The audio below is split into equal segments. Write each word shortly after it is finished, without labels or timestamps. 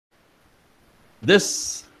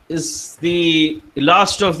This is the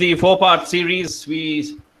last of the four-part series.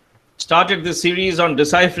 We started this series on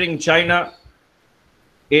Deciphering China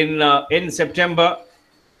in September,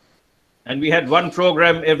 and we had one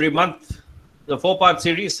program every month, the four-part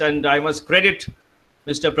series, and I must credit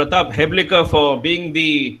Mr. Pratap Heblikar for being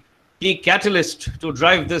the key catalyst to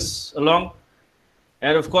drive this along.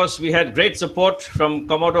 And of course, we had great support from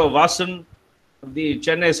Commodore Vasan of the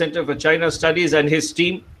Chennai Centre for China Studies and his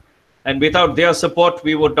team. And without their support,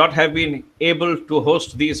 we would not have been able to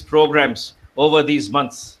host these programs over these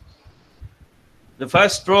months. The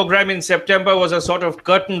first program in September was a sort of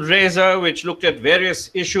curtain raiser, which looked at various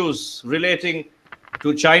issues relating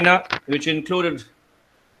to China, which included, of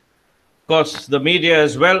course, the media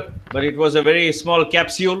as well, but it was a very small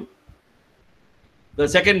capsule. The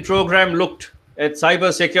second program looked at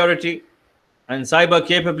cyber security and cyber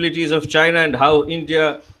capabilities of China and how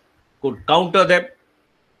India could counter them.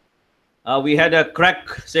 We had a crack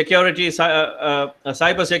security, a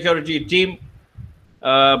cyber security team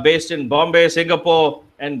based in Bombay, Singapore,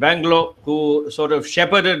 and Bangalore, who sort of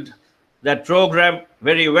shepherded that program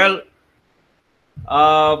very well.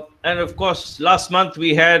 And of course, last month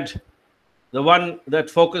we had the one that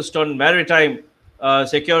focused on maritime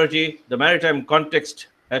security, the maritime context,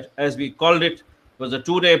 as we called it. It was a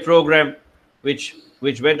two-day program which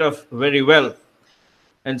went off very well.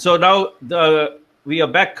 And so now we are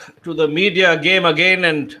back to the media game again,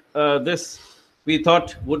 and this we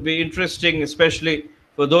thought would be interesting, especially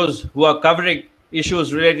for those who are covering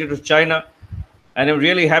issues related to China. And I'm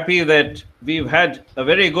really happy that we've had a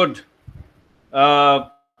very good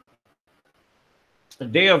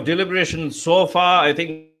day of deliberation so far. I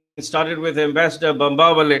think it started with Ambassador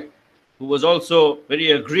Bambawale, who was also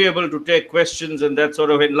very agreeable to take questions, and that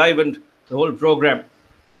sort of enlivened the whole program.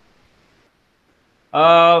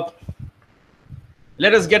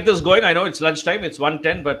 Let us get this going. I know it's lunchtime, it's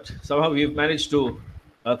 1:10, but somehow we've managed to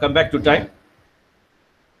come back to time.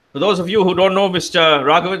 For those of you who don't know Mr.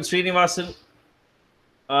 Raghavan Srinivasan,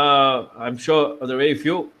 I'm sure there are very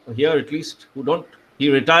few here at least who don't. He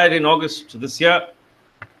retired in August this year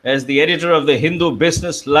as the editor of the Hindu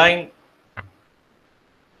Business Line.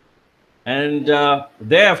 And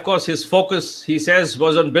there, of course, his focus, he says,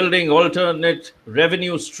 was on building alternate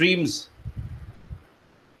revenue streams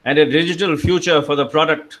and a digital future for the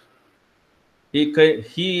product.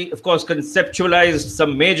 He, of course, conceptualized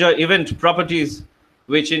some major event properties,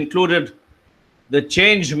 which included the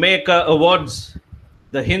Change Maker Awards,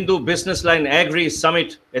 the Hindu Business Line Agri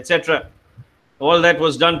Summit, etc. All that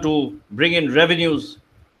was done to bring in revenues.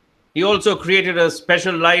 He also created a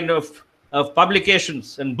special line of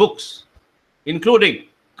publications and books, including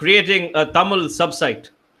creating a Tamil subsite.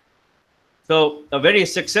 So a very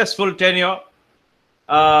successful tenure.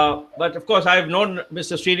 But of course, I've known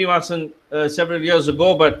Mr. Srinivasan several years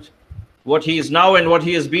ago, but what he is now and what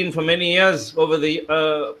he has been for many years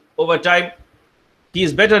over time, he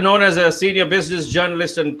is better known as a senior business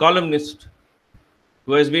journalist and columnist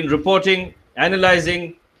who has been reporting,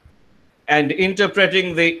 analyzing, and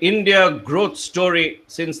interpreting the India growth story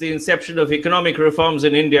since the inception of economic reforms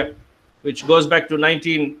in India, which goes back to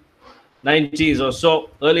 1990s or so,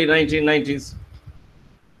 early 1990s.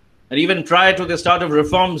 And even prior to the start of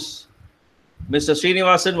reforms, Mr.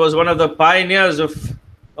 Srinivasan was one of the pioneers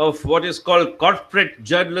of what is called corporate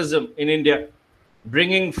journalism in India,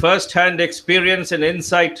 bringing first-hand experience and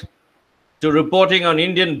insight to reporting on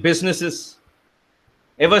Indian businesses.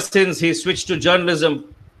 Ever since he switched to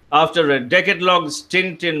journalism after a decade-long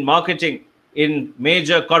stint in marketing in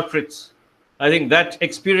major corporates, I think that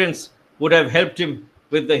experience would have helped him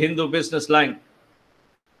with the Hindu Business Line.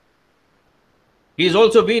 He's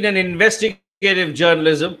also been an investigative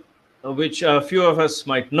journalism, which a few of us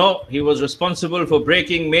might know. He was responsible for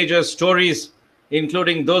breaking major stories,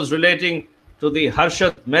 including those relating to the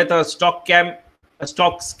Harshad Mehta stock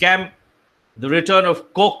scam, the return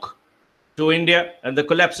of Coke to India, and the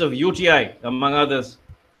collapse of UTI, among others.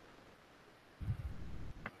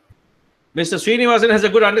 Mr. Srinivasan has a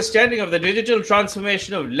good understanding of the digital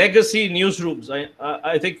transformation of legacy newsrooms.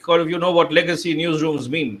 I think all of you know what legacy newsrooms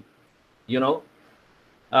mean, you know.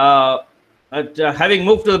 Having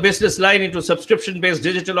moved to the business line into subscription-based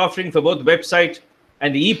digital offering for both website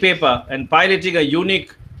and e-paper, and piloting a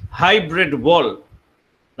unique hybrid wall.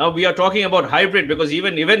 Now we are talking about hybrid because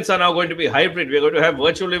even events are now going to be hybrid. We're going to have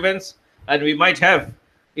virtual events, and we might have,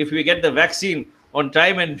 if we get the vaccine on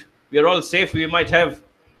time and we're all safe, we might have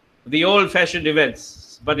the old-fashioned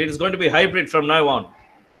events, but it is going to be hybrid from now on.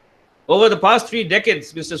 Over the past 3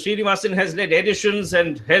 decades, Mr. Srinivasan has led editions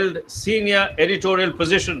and held senior editorial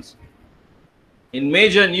positions in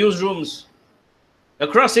major newsrooms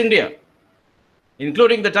across India.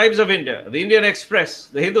 including the Times of India, the Indian Express,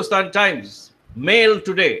 the Hindustan Times, Mail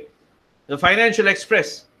Today, the Financial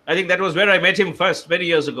Express. I think that was where I met him first many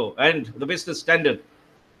years ago, and the Business Standard.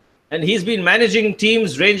 And he's been managing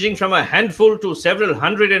teams ranging from a handful to several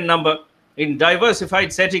hundred in number in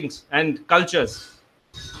diversified settings and cultures.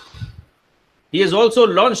 He has also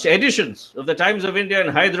launched editions of the Times of India in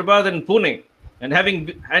Hyderabad and Pune, and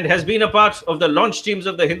has been a part of the launch teams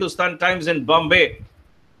of the Hindustan Times in Bombay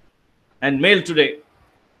and Mail Today.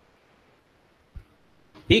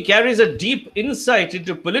 He carries a deep insight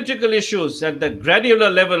into political issues at the granular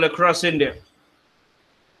level across India.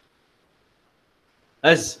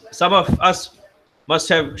 As some of us must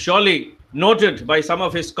have surely noted by some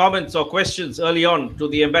of his comments or questions early on to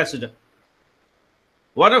the ambassador.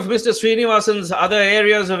 One of Mr. Srinivasan's other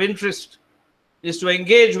areas of interest is to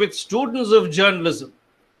engage with students of journalism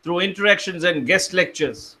through interactions and guest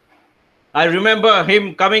lectures. I remember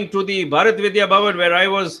him coming to the Bharat Vidya Bhavan, where I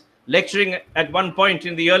was lecturing at one point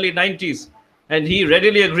in the early 90s, and he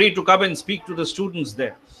readily agreed to come and speak to the students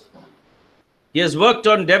there. He has worked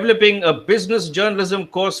on developing a business journalism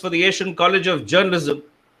course for the Asian College of Journalism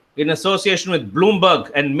in association with Bloomberg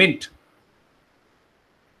and Mint.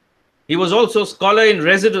 He was also scholar in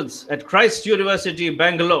residence at Christ University,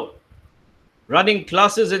 Bangalore, running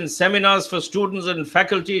classes and seminars for students and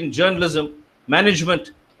faculty in journalism,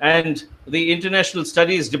 management, and the international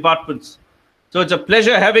studies departments. So it's a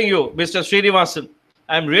pleasure having you, Mr. Srinivasan.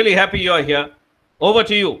 I'm really happy you're here. Over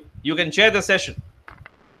to you. You can chair the session.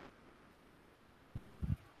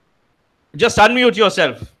 Just unmute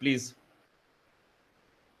yourself, please.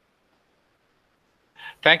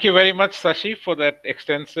 Thank you very much, Sashi, for that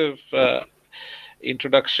extensive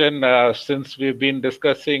introduction. Since we've been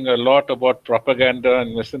discussing a lot about propaganda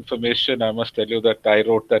and misinformation, I must tell you that I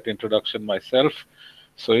wrote that introduction myself.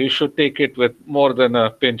 So you should take it with more than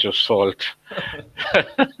a pinch of salt.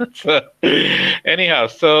 So, anyhow,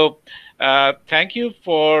 thank you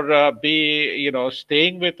for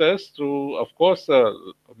staying with us through, of course, a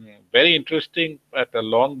very interesting but a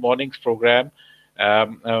long morning's program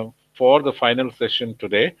for the final session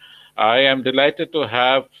today. I am delighted to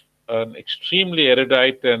have an extremely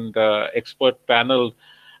erudite and expert panel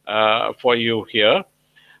for you here.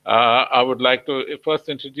 I would like to first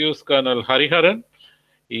introduce Colonel Hariharan.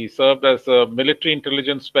 He served as a military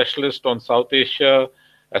intelligence specialist on South Asia,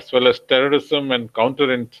 as well as terrorism and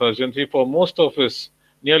counterinsurgency for most of his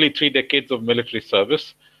nearly 3 decades of military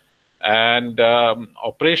service. And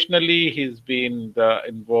operationally, he's been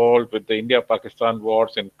involved with the India-Pakistan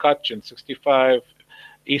wars in Kutch in '65,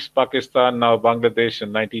 East Pakistan, now Bangladesh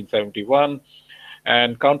in 1971,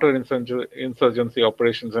 and counterinsurgency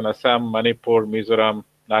operations in Assam, Manipur, Mizoram,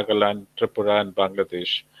 Nagaland, Tripura, and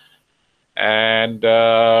Bangladesh. And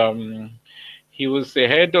he was the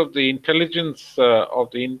head of the intelligence of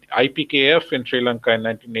the IPKF in Sri Lanka in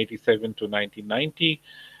 1987 to 1990.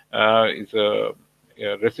 He's a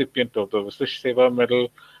recipient of the Visish Seva Medal.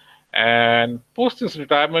 And post his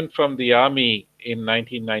retirement from the army in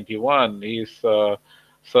 1991, he's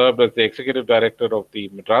served as the executive director of the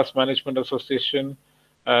Madras Management Association,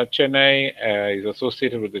 Chennai. He's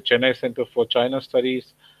associated with the Chennai Centre for China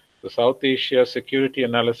Studies, the South Asia Security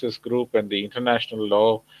Analysis Group, and the International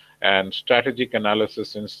Law and Strategic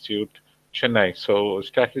Analysis Institute, Chennai. So,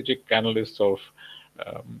 strategic analyst of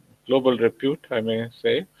global repute, I may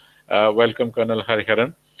say. Welcome, Colonel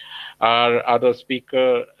Hariharan. Our other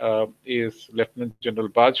speaker is Lieutenant General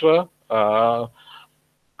Bajwa,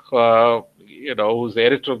 who's the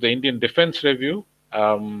editor of the Indian Defense Review.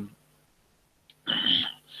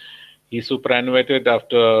 He superannuated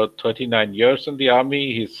after 39 years in the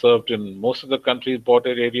army. He served in most of the country's border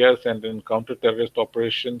areas and in counter-terrorist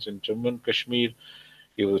operations in Jammu and Kashmir.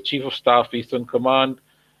 He was the Chief of Staff, Eastern Command.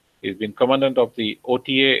 He's been Commandant of the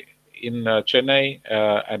OTA in Chennai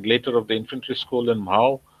and later of the Infantry School in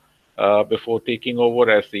Mhau before taking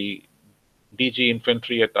over as the DG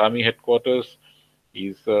Infantry at Army Headquarters.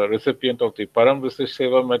 He's a recipient of the Param Visish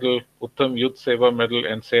Seva Medal, Uttam Youth Seva Medal,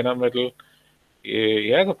 and Sena Medal. He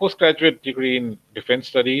has a postgraduate degree in Defense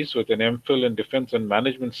Studies with an MPhil in Defense and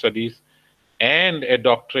Management Studies and a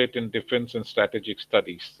doctorate in Defense and Strategic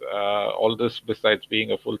Studies. All this besides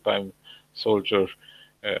being a full-time soldier.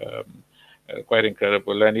 Quite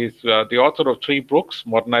incredible. And he's the author of 3 books: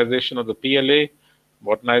 Modernization of the PLA,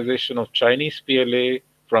 Modernization of Chinese PLA,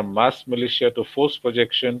 From Mass Militia to Force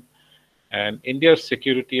Projection, and India's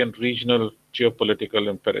Security and Regional Geopolitical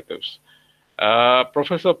Imperatives.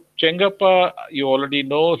 Professor Chengappa, you already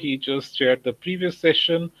know, he just chaired the previous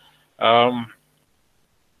session.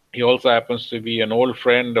 He also happens to be an old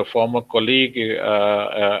friend, a former colleague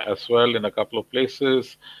as well in a couple of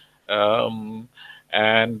places. um,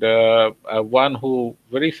 and one who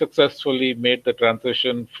very successfully made the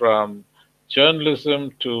transition from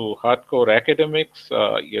journalism to hardcore academics.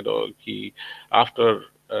 He after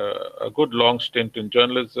a good long stint in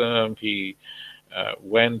journalism, he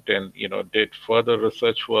went and did further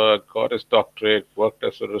research work, got his doctorate, worked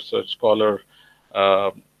as a research scholar,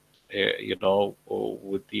 um,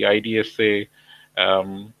 with the IDSA.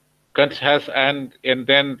 Um, has and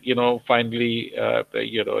then finally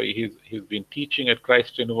he's been teaching at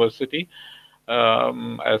Christ University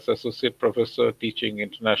as associate professor teaching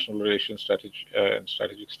international relations strategy and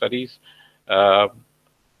strategic studies.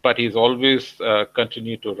 But he's always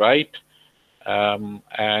continued to write.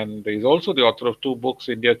 And he's also the author of two books,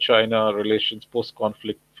 India-China Relations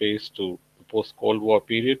Post-Conflict Phase to the Post-Cold War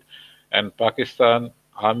Period, and Pakistan,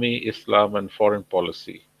 Army, Islam, and Foreign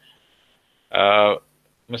Policy.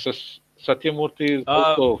 Mr. Satyamurthy is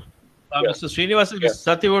also... Mr. Srinivas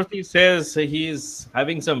Satyamurthy says he's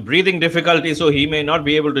having some breathing difficulty, so he may not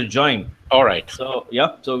be able to join. All right. So,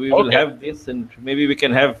 so we will have this, and maybe we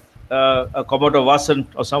can have a Commodore Vasan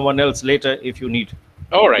or someone else later if you need.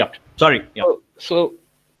 All right. Yeah. Sorry. Yeah. So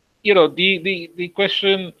the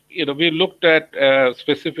question, we looked at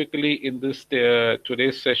specifically in this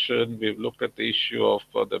today's session, we've looked at the issue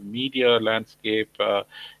of the media landscape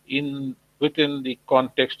within the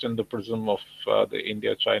context and the prism of the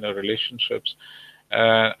India-China relationships.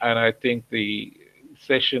 And I think the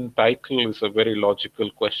session title is a very logical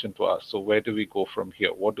question to ask. So where do we go from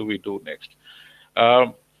here? What do we do next?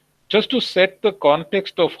 Just to set the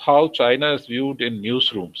context of how China is viewed in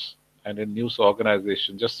newsrooms and in news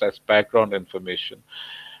organizations, just as background information.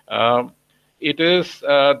 It is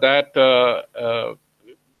that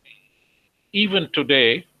even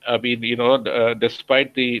today, I mean,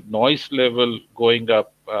 despite the noise level going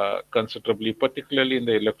up considerably, particularly in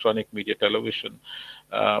the electronic media television,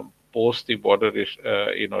 post the border,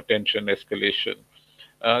 tension escalation,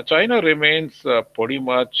 China remains pretty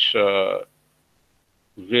much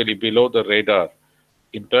really below the radar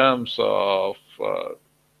in terms of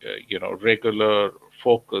regular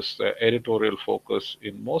focus, editorial focus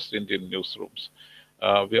in most Indian newsrooms.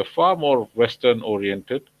 We are far more Western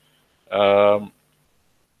oriented.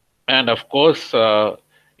 And of course,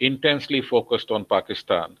 intensely focused on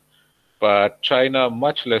Pakistan, but China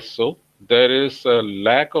much less so. There is a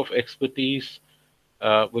lack of expertise,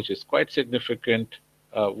 which is quite significant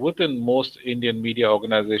within most Indian media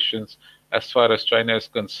organizations as far as China is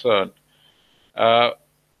concerned.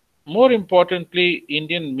 More importantly,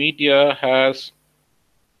 Indian media has,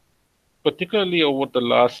 particularly over the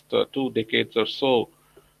last 2 decades or so,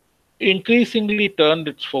 increasingly turned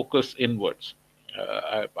its focus inwards.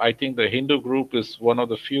 I think the Hindu group is one of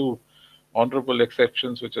the few honorable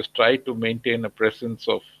exceptions which has tried to maintain a presence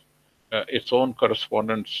of its own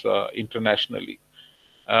correspondents internationally.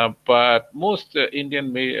 But most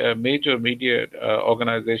Indian major media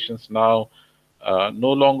organizations now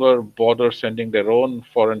no longer bother sending their own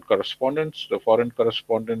foreign correspondents. The foreign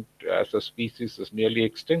correspondent as a species is nearly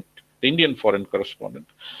extinct, the Indian foreign correspondent.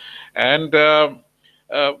 And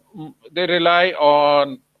they rely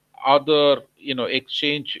on other,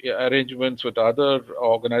 exchange arrangements with other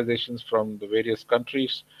organizations from the various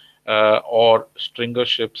countries or stringer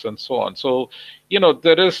ships and so on. So,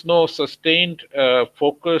 there is no sustained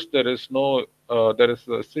focus. There is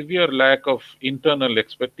a severe lack of internal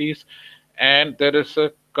expertise, and there is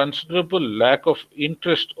a considerable lack of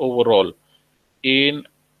interest overall in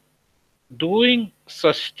doing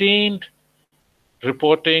sustained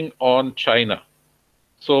reporting on China.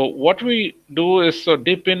 So what we do is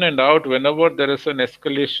dip in and out whenever there is an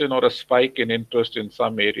escalation or a spike in interest in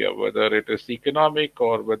some area, whether it is economic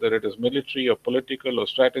or whether it is military or political or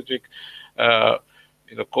strategic.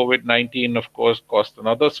 COVID-19, of course, caused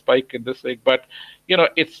another spike in this thing, but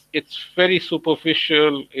it's very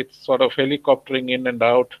superficial. It's sort of helicoptering in and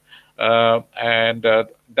out, and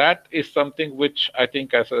that is something which I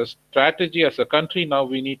think, as a strategy, as a country, now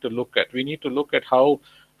we need to look at. We need to look at how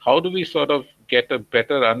do we sort of get a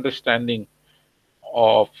better understanding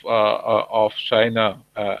of China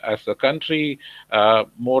as a country.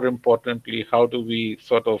 More importantly, how do we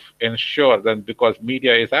sort of ensure that, because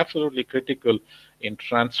media is absolutely critical in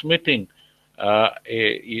transmitting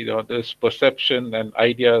this perception and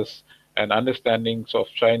ideas and understandings of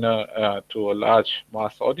China to a large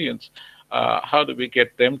mass audience, how do we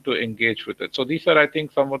get them to engage with it? So these are, I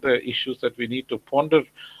think, some of the issues that we need to ponder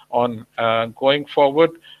on going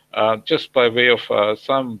forward. Just by way of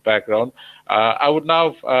some background, I would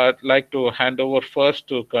now like to hand over first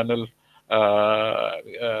to Colonel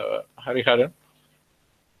Hariharan.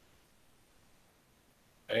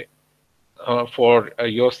 for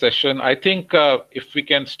your session. I think if we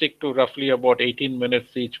can stick to roughly about 18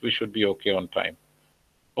 minutes each, we should be okay on time.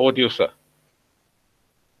 Over to you, sir.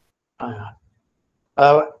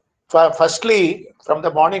 Firstly, from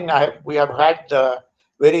the morning, we have had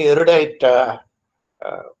very erudite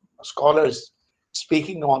scholars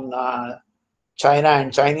speaking on China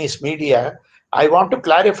and Chinese media. I want to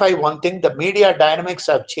clarify one thing: the media dynamics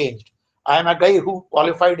have changed. I am a guy who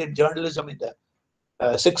qualified in journalism in the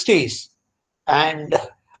 60s, and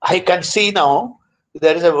I can see now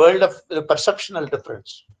there is a world of perceptual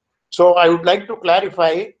difference. So I would like to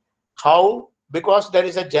clarify how, because there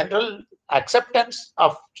is a general acceptance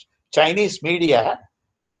of Chinese media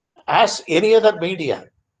as any other media.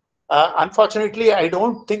 Unfortunately, I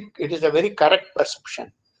don't think it is a very correct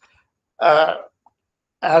perception. Uh,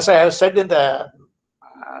 as I have said in the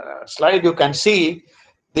slide, you can see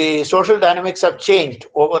the social dynamics have changed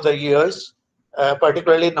over the years,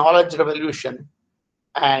 particularly knowledge revolution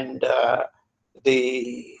and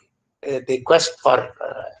the quest for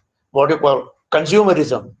what you call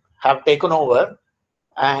consumerism have taken over,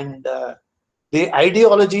 and the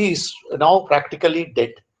ideology is now practically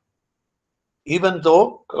dead. Even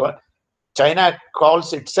though China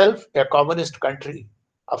calls itself a communist country,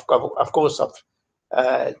 of course, of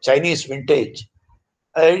Chinese vintage,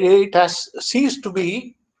 it has ceased to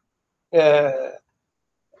be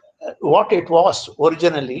what it was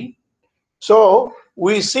originally. So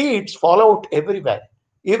we see its fallout everywhere,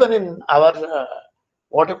 even in our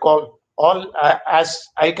what you call all, as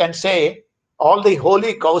I can say, all the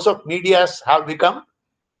holy cows of medias have become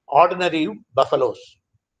ordinary buffaloes,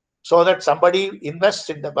 so that somebody invests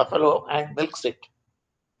in the buffalo and milks it.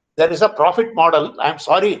 There is a profit model. I'm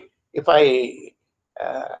sorry if I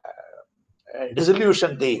uh,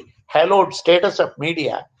 disillusion the hallowed status of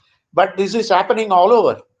media, but this is happening all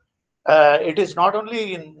over. It is not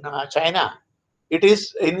only in China, it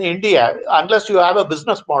is in India, unless you have a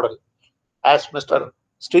business model, as Mr.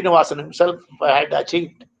 Srinivasan himself had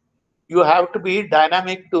achieved. You have to be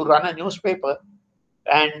dynamic to run a newspaper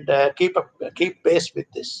and keep pace with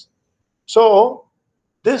this. So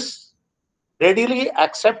this readily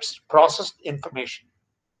accepts processed information,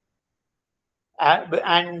 and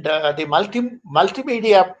the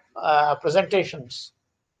multimedia presentations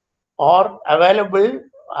are available.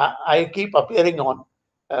 I keep appearing on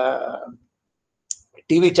uh,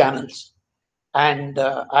 TV channels, and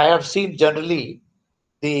I have seen generally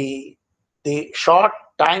the short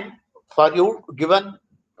time for you given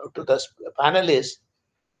to the panelists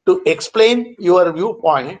to explain your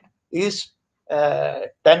viewpoint is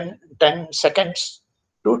 10 seconds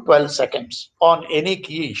to 12 seconds on any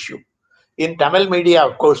key issue. In Tamil media,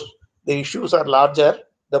 of course, the issues are larger,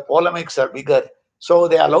 the polemics are bigger, so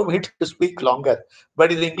they allow me to speak longer.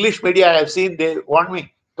 But in the English media, I have seen they want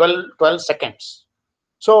me 12 seconds.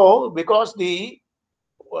 So, because the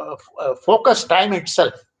focus time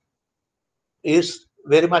itself is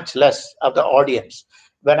very much less of the audience.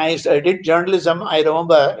 When I did journalism, I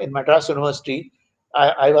remember in Madras University,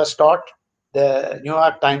 I was taught the New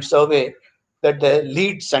York Times survey that the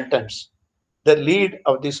lead sentence, the lead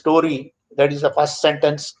of the story, that is the first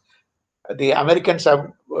sentence, the Americans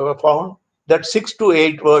have found that 6 to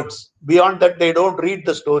 8 words. Beyond that, they don't read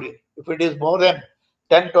the story. If it is more than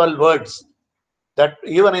 10, 12 words, that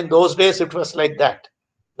even in those days, it was like that.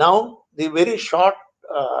 Now, the very short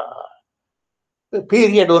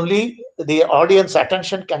period only, the audience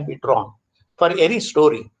attention can be drawn for any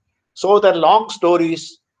story. So the long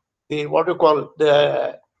stories, the what you call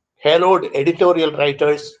the hallowed editorial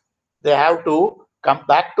writers, they have to come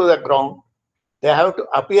back to the ground. They have to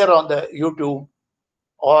appear on the YouTube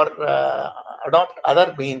or adopt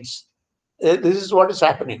other means. This is what is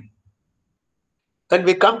happening. When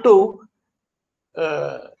we come to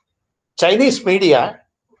uh, Chinese media,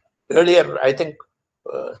 earlier I think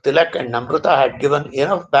Tilak and Namrata had given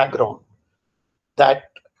enough background that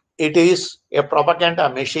it is a propaganda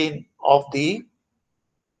machine of the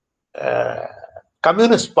uh,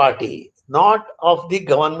 Communist Party, not of the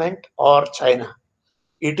government or China.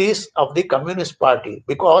 It is of the Communist Party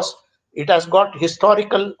because it has got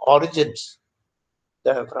historical origins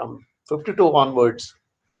from 52 onwards,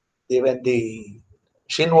 when the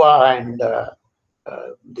Xinhua and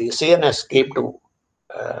the CNS came to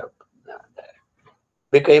uh,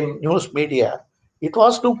 became news media. It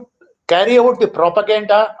was to carry out the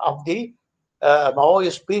propaganda of the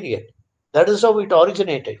Maoist period. That is how it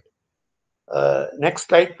originated. Next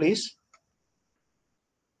slide, please.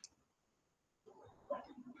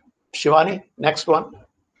 Shivani, next one.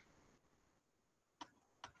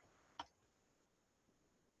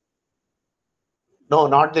 No,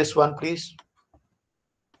 not this one, please.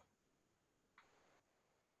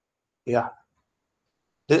 Yeah,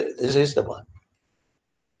 this is the one.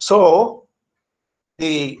 So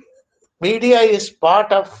the media is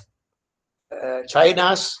part of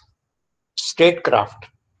China's statecraft.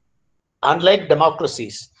 Unlike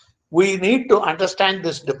democracies, we need to understand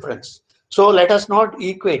this difference. So let us not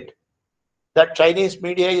equate that Chinese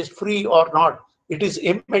media is free or not. It is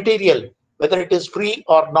immaterial whether it is free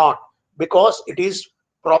or not, because it is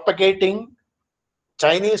propagating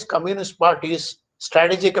Chinese Communist Party's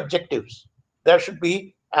strategic objectives. There should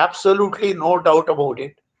be absolutely no doubt about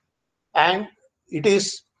it. And it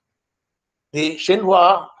is the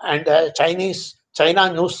Xinhua and the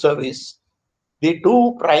China News Service, the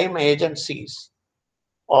two prime agencies,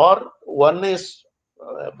 or one is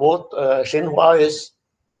Xinhua is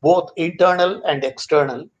both internal and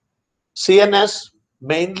external. CNS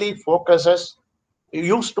mainly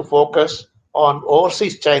used to focus on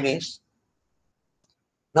overseas Chinese.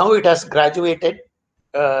 Now it has graduated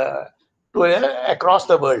across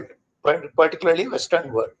the world, particularly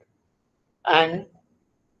Western world. And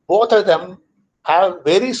both of them have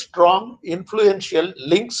very strong influential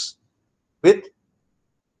links with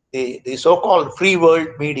the so-called free world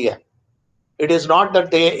media. It is not that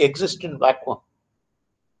they exist in vacuum.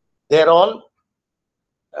 They're all,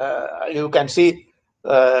 you can see,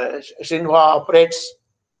 Xinhua operates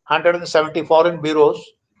 170 foreign bureaus,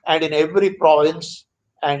 and in every province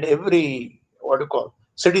and every,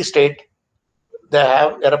 city state, they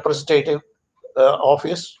have a representative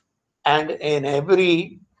office, and in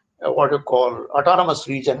every, autonomous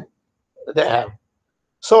region, they have.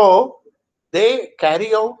 So they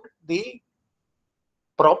carry out the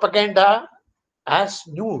propaganda as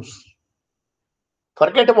news.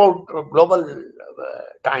 Forget about global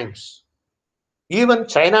times. Even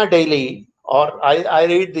China Daily, or I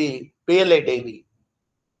read the PLA Daily,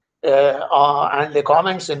 and the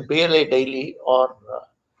comments in PLA Daily, or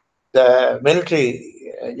the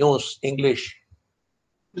military news English,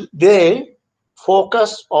 they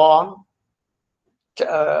focus on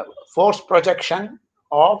force projection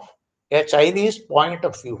of a Chinese point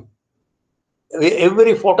of view.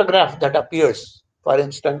 Every photograph that appears, for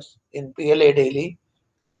instance, in PLA Daily,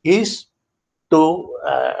 is to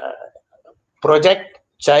project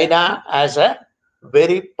China as a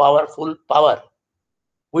very powerful power.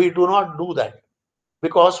 We do not do that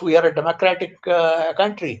because we are a democratic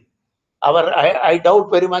country. I doubt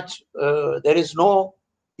very much there is no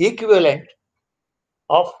equivalent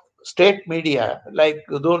of state media like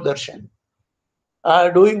Doordarshan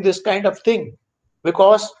doing this kind of thing,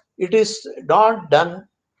 because it is not done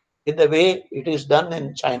in the way it is done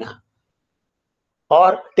in China.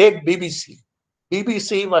 Or take BBC.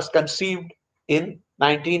 BBC was conceived in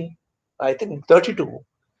 1932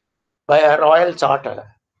 by a royal charter,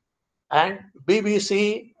 and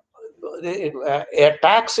BBC, a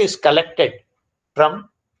tax is collected from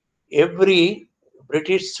every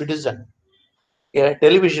British citizen, a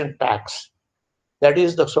television tax. That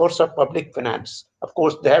is the source of public finance. Of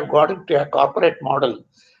course, they have got into a corporate model.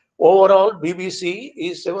 Overall, BBC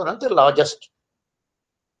is one of the largest,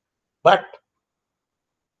 but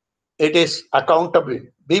it is accountable.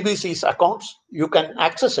 BBC's accounts, you can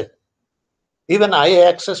access it. Even I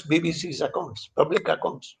access BBC's accounts, public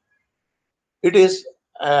accounts. It is,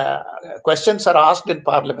 questions are asked in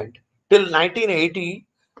Parliament. Till 1980,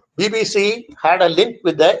 BBC had a link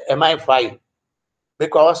with the MI5,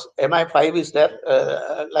 because MI5 is there,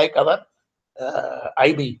 like our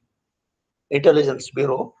IB, Intelligence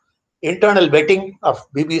Bureau. Internal vetting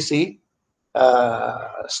of BBC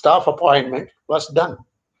staff appointment was done.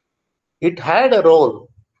 It had a role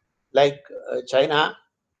like China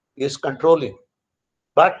is controlling.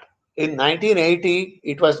 But in 1980,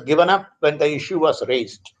 it was given up when the issue was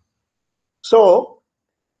raised. So,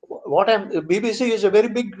 BBC is a very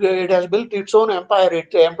big, it has built its own empire.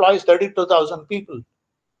 It employs 32,000 people.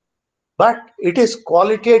 But it is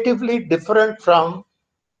qualitatively different from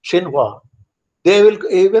Xinhua. They will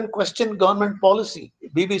even question government policy,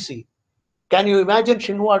 BBC. Can you imagine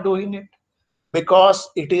Xinhua doing it? Because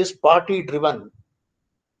it is party driven,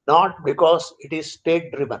 not because it is state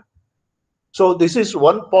driven. So this is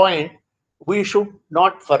one point we should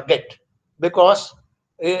not forget, because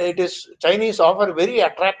it is Chinese offer very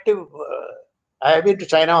attractive. I have been to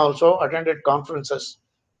China also, attended conferences,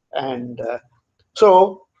 and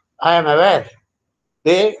so I am aware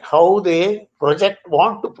how they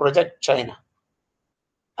want to project China,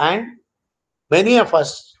 and many of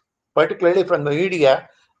us, particularly from the media,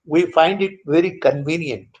 we find it very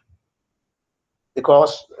convenient,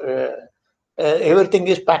 because everything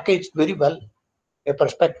is packaged very well, a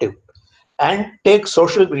perspective. And take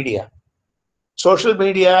social media. Social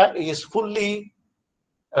media is fully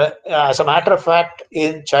As a matter of fact,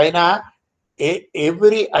 in China,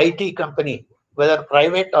 every IT company, whether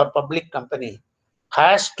private or public company,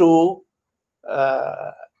 has to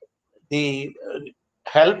uh,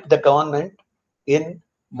 help the government in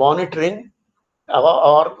monitoring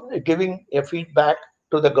or giving a feedback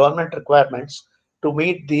to the government requirements to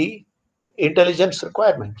meet the intelligence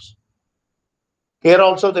requirements. Here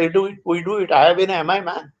also they do it, we do it. I have been an MI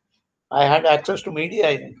man. I had access to media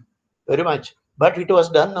in very much, but it was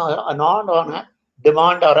done not on a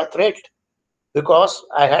demand or a threat, because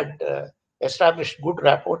I had established good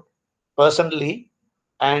rapport personally,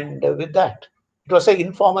 and with that, it was an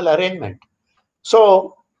informal arrangement.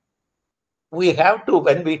 So we have to,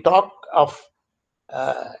 when we talk of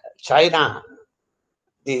China,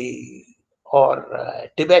 the or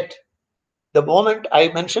Tibet, the moment I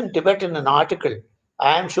mention Tibet in an article,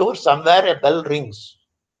 I am sure somewhere a bell rings,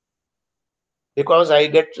 because I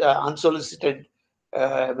get unsolicited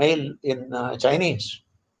mail in Chinese,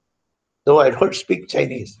 though I don't speak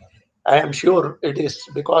Chinese. I am sure it is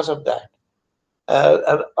because of that.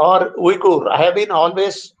 Or Uyghur, I have been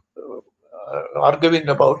always arguing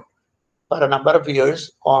about for a number of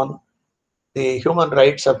years on the human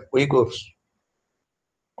rights of Uyghurs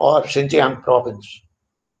or Xinjiang province.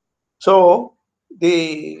 So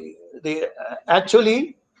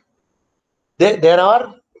actually there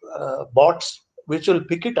are bots which will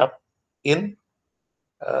pick it up in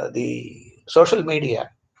the social media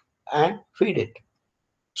and feed it.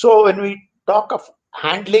 So when we talk of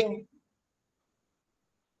handling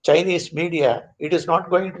Chinese media, it is not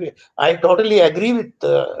going to be. I totally agree with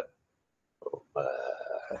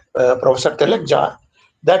Professor Telakja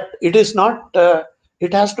that it is not.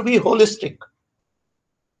 It has to be holistic.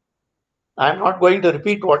 I am not going to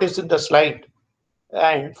repeat what is in the slide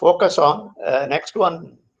and focus on next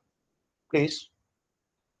one, please.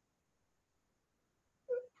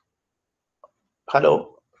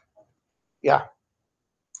 Hello. Yeah.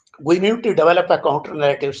 We need to develop a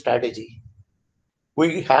counter-narrative strategy.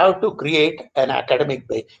 We have to create an academic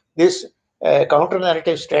base. This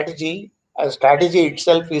counter-narrative strategy, strategy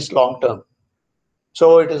itself is long-term.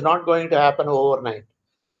 So it is not going to happen overnight.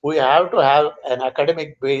 We have to have an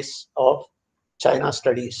academic base of China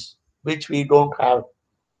studies, which we don't have.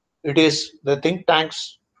 It is the think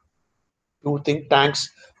tanks,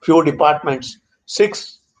 few departments,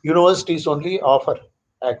 6 universities only offer,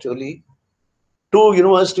 actually. 2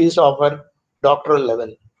 universities offer doctoral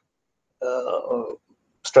level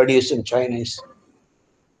studies in Chinese.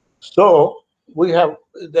 So we have,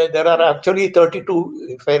 there are actually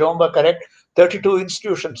 32, if I remember correct, 32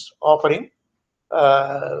 institutions offering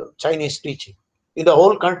Chinese teaching in the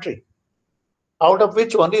whole country, out of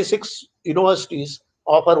which only 6 universities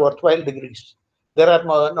offer worthwhile degrees. There are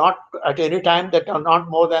not at any time that are not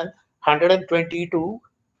more than 120 to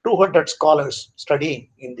 200 scholars studying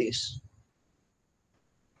in these.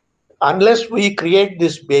 Unless we create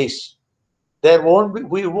this base, there won't be,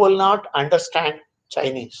 we will not understand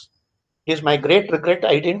Chinese. It is my great regret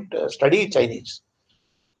I didn't study Chinese.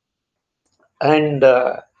 And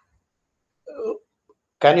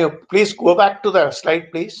can you please go back to the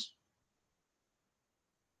slide, please?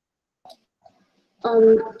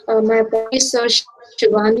 My apologies, sir.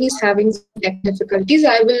 Shivani is having some tech difficulties.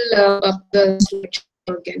 I will up the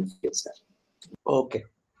slideshow again for you, sir. Okay.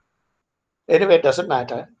 Anyway, it doesn't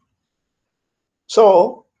matter.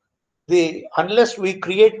 So unless we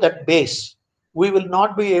create that base, we will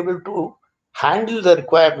not be able to handle the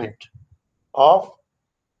requirement of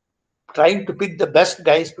trying to pick the best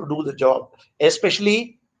guys to do the job,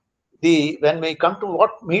 especially when we come to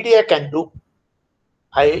what media can do.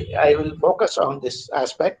 I will focus on this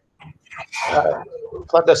aspect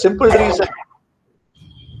for the simple reason.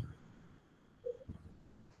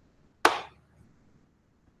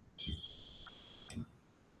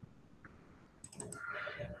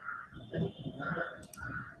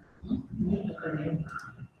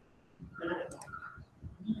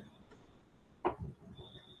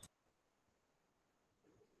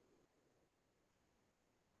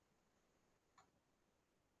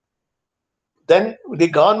 Then the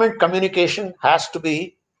government communication has to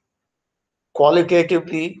be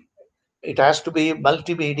qualitatively, it has to be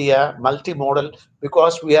multimedia, multimodal,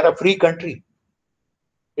 because we are a free country.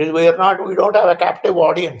 We don't have a captive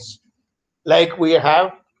audience like we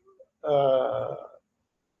have,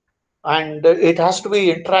 and it has to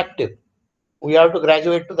be interactive. We have to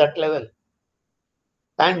graduate to that level.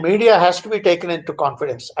 And media has to be taken into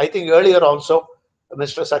confidence. I think earlier also,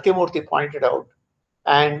 Mr. Satyamurthy pointed out,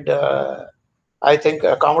 and I think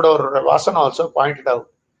Commodore Vasan also pointed out,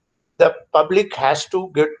 the public has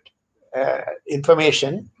to get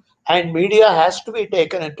information And media has to be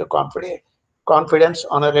taken into confidence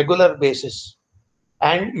on a regular basis.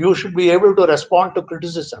 And you should be able to respond to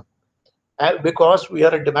criticism because we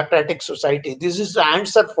are a democratic society. This is the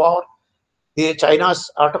answer for the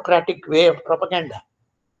China's autocratic way of propaganda.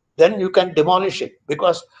 Then you can demolish it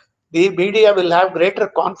because the media will have greater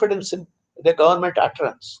confidence in the government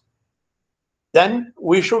utterance. Then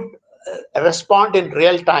we should respond in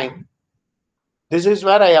real time. This is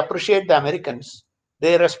where I appreciate the Americans.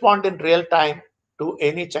 They respond in real time to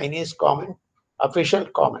any Chinese comment, official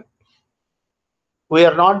comment. We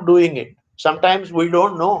are not doing it. Sometimes we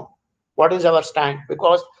don't know what is our stand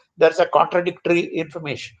because there's a contradictory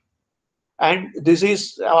information. And this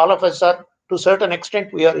is, all of us are, to a certain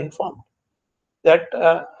extent, we are informed that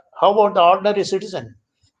how about the ordinary citizen?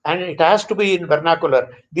 And it has to be in vernacular.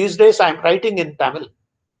 These days, I'm writing in Tamil,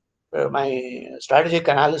 my strategic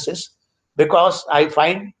analysis, because I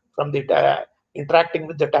find from the interacting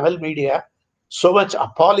with the Tamil media, so much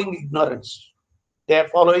appalling ignorance. They are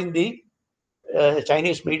following the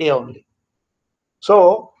Chinese media only.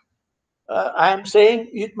 So I am saying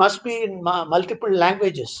it must be in multiple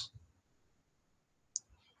languages.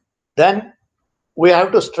 Then we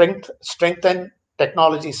have to strengthen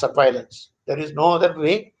technology surveillance. There is no other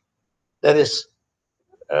way. There is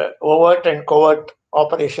overt and covert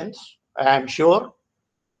operations. I am sure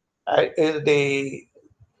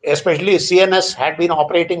especially CNS had been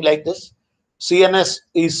operating like this. CNS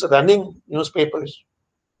is running newspapers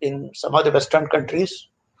in some of the Western countries.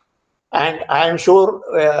 And I am sure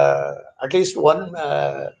at least one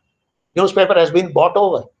newspaper has been bought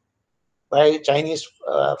over by Chinese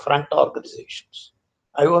front organizations.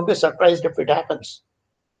 I won't be surprised if it happens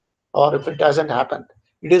or if it doesn't happen.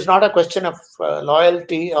 It is not a question of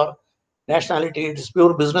loyalty or nationality. It is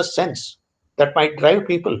pure business sense that might drive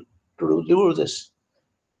people to do this.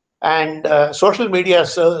 And social media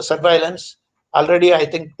surveillance, already I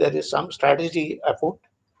think there is some strategy afoot.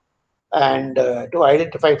 And to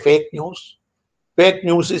identify fake news. Fake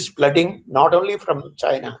news is flooding not only from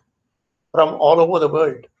China, from all over the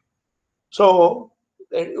world. So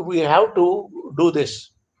we have to do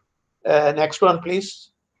this. Next one,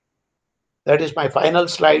 please. That is my final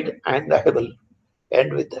slide, and I will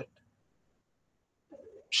end with that.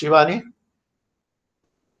 Shivani?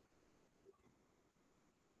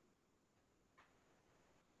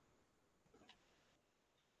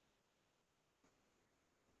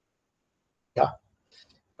 Yeah.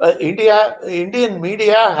 Indian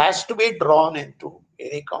media has to be drawn into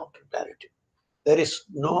any counter narrative. There is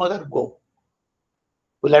no other go.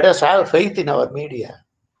 Let us have faith in our media.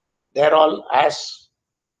 They're all as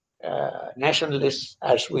nationalists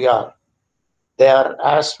as we are. They are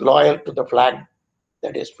as loyal to the flag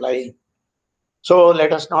that is flying. So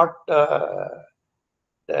let us not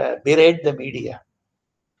berate the media.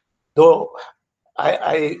 Though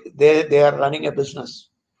they are running a business.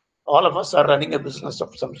 All of us are running a business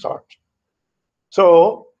of some sort.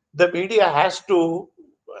 So the media has to,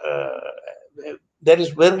 there is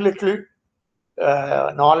very little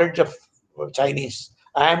knowledge of Chinese.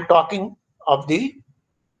 I am talking of the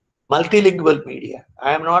multilingual media.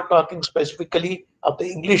 I am not talking specifically of the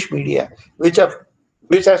English media, which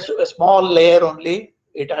has a small layer only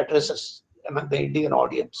it addresses among the Indian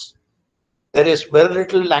audience. There is very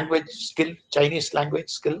little language skill, Chinese language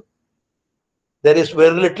skill. There is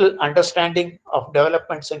very little understanding of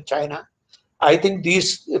developments in China. I think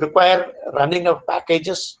these require running of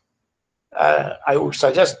packages. I would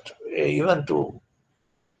suggest even to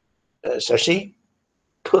Shashi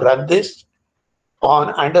to run this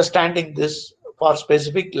on understanding this for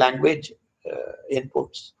specific language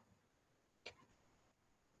inputs.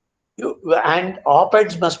 And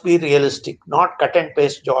op-eds must be realistic, not cut and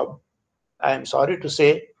paste job. I am sorry to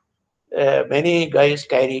say, many guys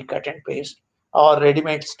carry cut and paste or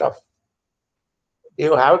ready-made stuff.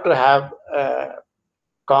 You have to have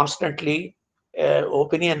constantly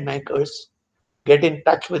opinion makers, get in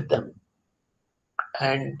touch with them,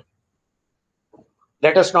 and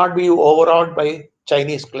let us not be overawed by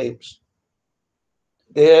Chinese claims.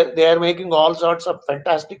 They are making all sorts of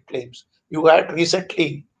fantastic claims. You had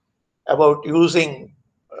recently about using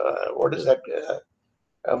what is that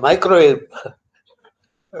a microwave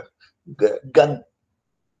gun,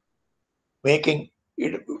 making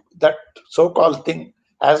it, that so-called thing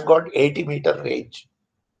has got 80-meter range.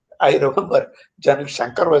 I remember General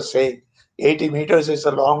Shankar was saying 80 meters is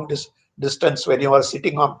a long distance when you are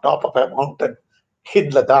sitting on top of a mountain in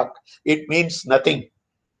Ladakh. It means nothing.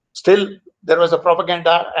 Still, there was a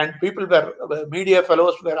propaganda, and people were, media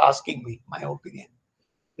fellows were asking me my opinion.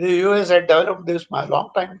 The US had developed this my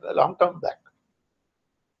long time back.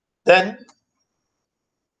 Then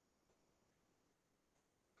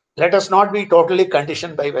Let us not be totally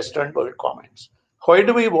conditioned by Western world comments. Why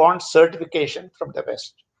do we want certification from the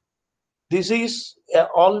West? This is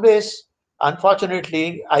always,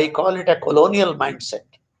 unfortunately, I call it a colonial mindset.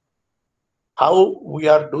 How we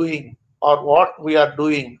are doing or what we are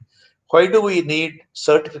doing, why do we need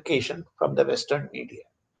certification from the Western media?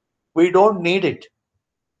 We don't need it.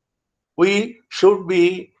 We should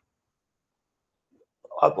be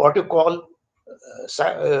what you call,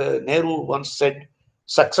 Nehru once said,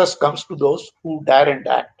 success comes to those who dare and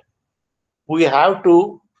act. We have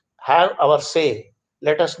to have our say.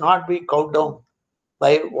 Let us not be cowed down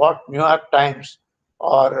by what New York Times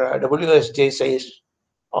or WSJ says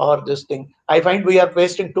or this thing. I find we are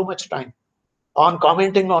wasting too much time on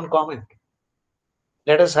commenting on comment.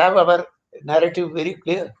 Let us have our narrative very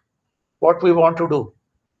clear, what we want to do.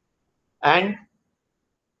 And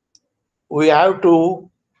we have to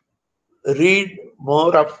read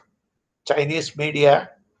more of Chinese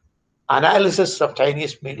media, analysis of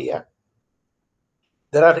Chinese media.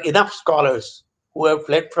 There are enough scholars who have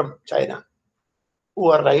fled from China, who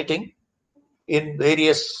are writing in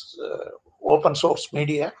various open source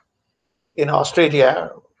media in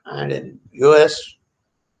Australia and in US,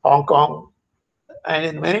 Hong Kong, and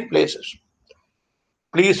in many places.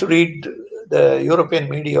 Please read the European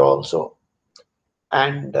media also.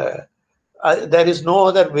 And there is no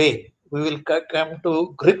other way. We will come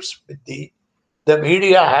to grips with the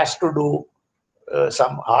media has to do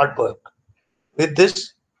some hard work. With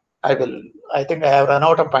this, I think I have run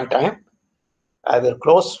out of my time. I will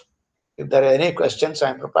close. If there are any questions, I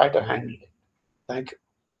am prepared to handle it. Thank you.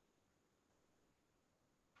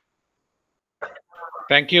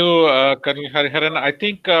 Thank you, Colonel Hariharan. I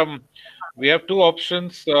think we have two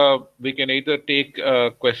options. We can either take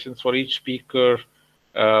questions for each speaker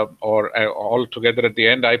or all together at the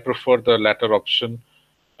end. I prefer the latter option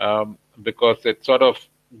because it sort of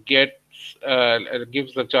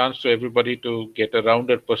gives the chance to everybody to get a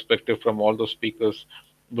rounded perspective from all those speakers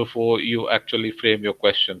before you actually frame your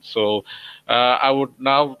questions. So I would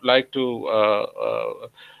now like to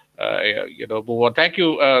move on. Thank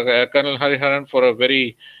you, Colonel Hariharan, for a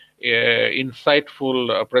very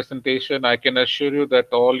insightful presentation. I can assure you that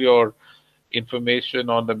all your information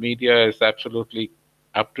on the media is absolutely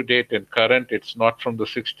up to date and current. It's not from the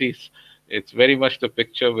 60s. It's very much the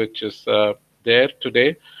picture which is there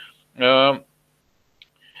today.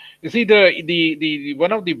 You see, the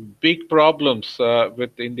one of the big problems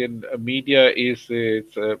with Indian media is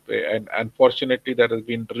and unfortunately that has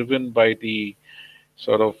been driven by the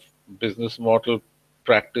sort of business model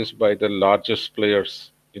practiced by the largest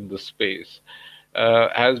players in the space,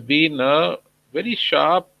 has been a very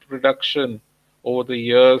sharp reduction over the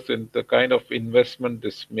years in the kind of investment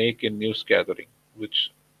this make in news gathering,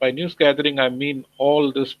 which by news gathering, I mean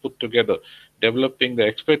all this put together, developing the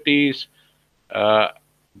expertise,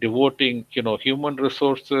 devoting, human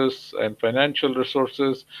resources and financial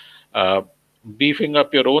resources, beefing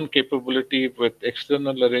up your own capability with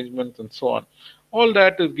external arrangements and so on. All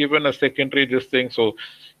that is given a secondary this thing. So,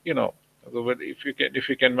 if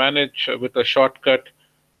you can manage with a shortcut,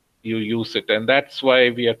 you use it, and that's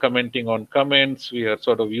why we are commenting on comments. We are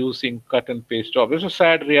sort of using cut and paste job. It's a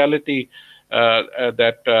sad reality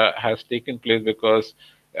that has taken place because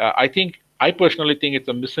I personally think it's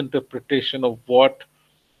a misinterpretation of what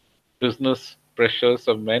business pressures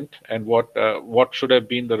have meant and what should have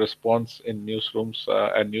been the response in newsrooms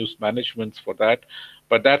and news managements for that.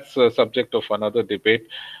 But that's a subject of another debate.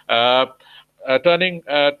 Turning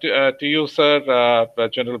to you, sir,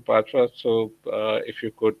 General Patra, so if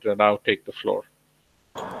you could now take the floor.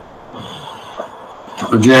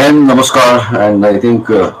 Jai Hind, Namaskar, and I think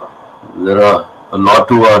there are a lot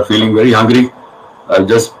who are feeling very hungry. I'll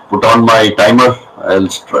just put on my timer. I'll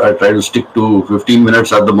try to stick to 15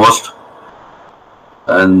 minutes at the most.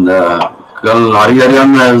 And Colonel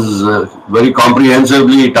Hariharan has very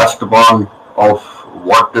comprehensively touched upon of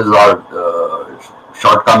what is our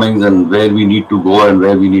shortcomings and where we need to go and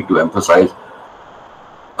where we need to emphasize.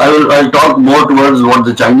 I'll talk more towards what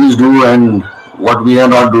the Chinese do and what we are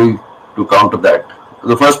not doing to counter that.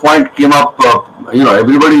 The first point came up,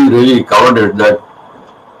 everybody really covered it, that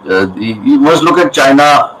you must look at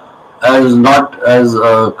China as not as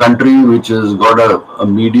a country which has got a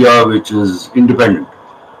media which is independent.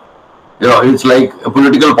 It's like a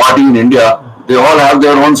political party in India. They all have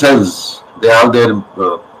their own cells. They have their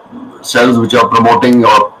cells which are promoting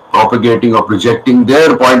or propagating or projecting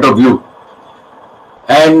their point of view.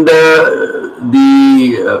 And then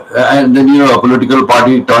a political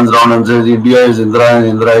party turns around and says India is Indra and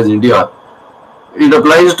Indra is India. It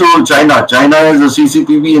applies to China. China is a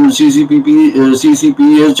CCPP and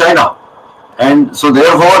CCP is China. And so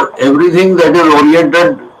therefore, everything that is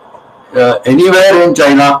oriented anywhere in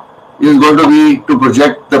China is going to be to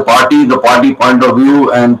project the party point of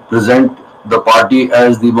view, and present the party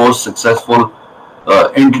as the most successful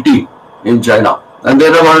entity in China. And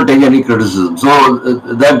they don't want to take any criticism. So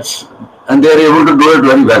and they're able to do it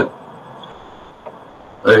very well.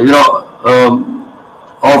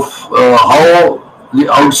 How the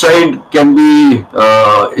outside can be,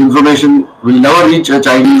 information will never reach a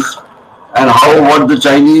Chinese, and what the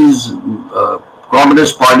Chinese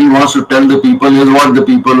Communist Party wants to tell the people is what the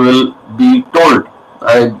people will be told.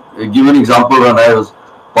 I give an example. When I was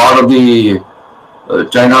part of the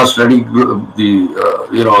China study group, the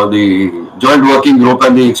joint working group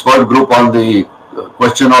and the expert group on the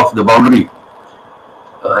question of the boundary.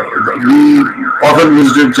 We often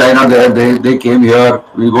visited China there. They came here.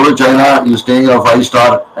 We go to China, you're staying in a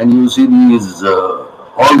 5-star, and you see these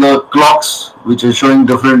all the clocks which are showing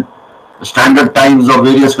different standard times of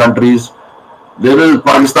various countries. There is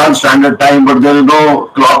Pakistan standard time, but there is no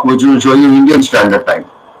clock which will show you Indian standard time.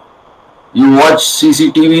 You watch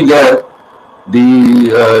CCTV there,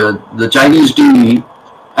 the Chinese TV,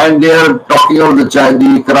 and they are talking of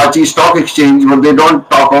the Karachi Stock Exchange, but they don't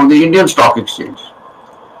talk of the Indian Stock Exchange.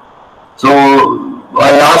 So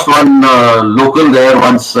I asked one local there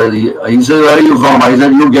once, he said, "Where are you from?" I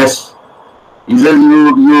said, "You guess." He said,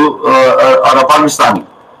 you are a Pakistani.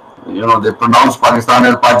 They pronounce Pakistan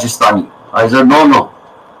as Pakistani. I said, no,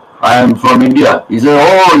 I am from India. He said,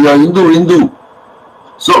 "Oh, you are Hindu.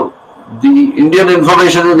 So the Indian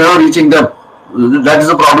information is never reaching them. That is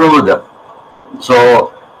the problem with them.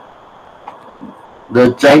 So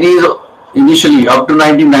the Chinese, initially, up to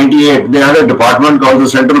 1998, they had a department called the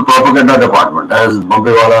Central Propaganda Department, as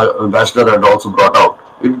Bombay-wala ambassador had also brought out.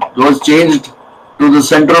 It was changed to the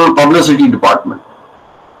Central Publicity Department.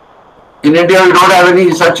 In India, we don't have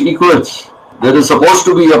any such equivalents. There is supposed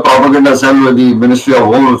to be a propaganda cell with the Ministry of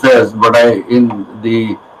Home Affairs, but in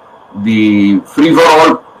the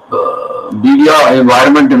free-for-all media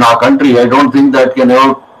environment in our country, I don't think that can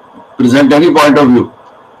ever present any point of view.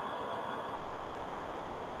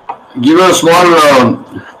 Give a small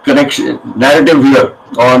narrative here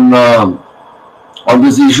on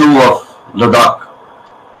this issue of Ladakh.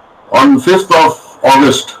 On 5th of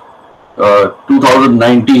August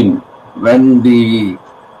 2019, when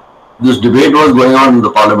this debate was going on in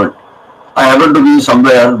the Parliament, I happened to be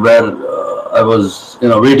somewhere where I was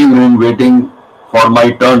in a waiting room waiting for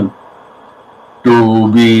my turn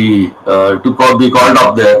to be called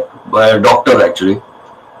up there by a doctor actually.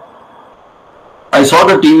 I saw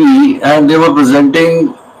the TV and they were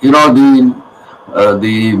presenting,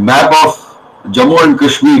 the map of Jammu and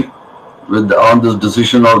Kashmir on this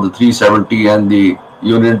decision of the 370 and the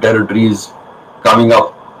Union Territories coming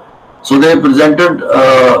up. So they presented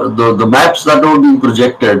the maps that were being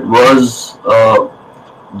projected was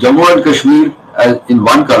Jammu and Kashmir in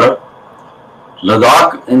one color,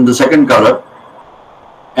 Ladakh in the second color,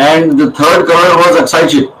 and the third color was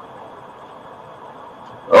Aksai.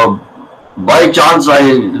 By chance,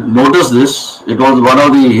 I noticed this. It was one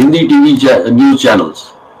of the Hindi TV news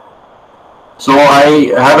channels. So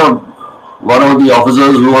I had one of the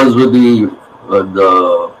officers who was with the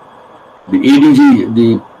ADG,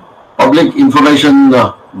 the Public Information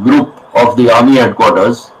Group of the Army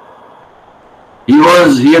Headquarters.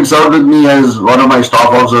 He had served with me as one of my staff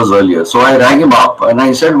officers earlier. So I rang him up and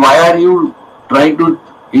I said, "Why are you trying to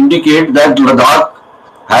indicate that Ladakh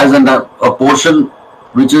has a portion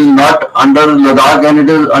which is not under Ladakh and it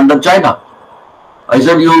is under China?" I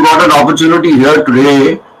said, "You got an opportunity here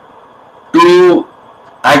today to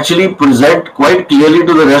actually present quite clearly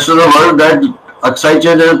to the rest of the world that Aksai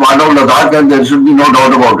is part of Ladakh and there should be no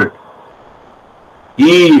doubt about it."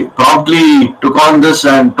 He promptly took on this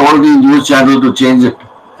and told the news channel to change it.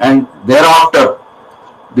 And thereafter,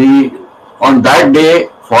 on that day,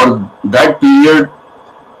 for that period,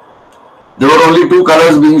 there were only two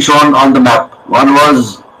colors being shown on the map. One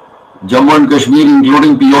was Jammu and Kashmir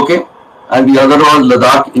including POK, and the other was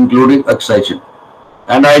Ladakh including Aksai.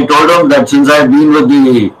 And I told him that since I had been with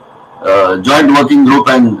the joint working group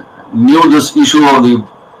and knew this issue of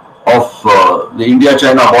the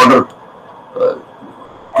India-China border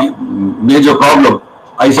major problem,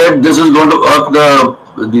 I said this is going to irk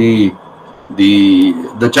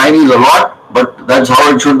the Chinese a lot, but that's how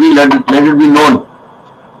it should be. Let it be known.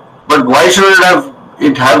 But why should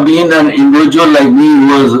it have been an individual like me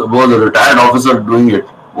who was a retired officer doing it?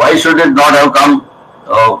 Why should it not have come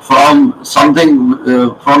from something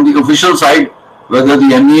from the official side, whether the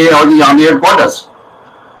MEA or the Army Headquarters?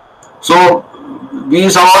 So we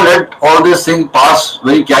somehow let all these things pass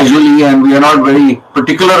very casually and we are not very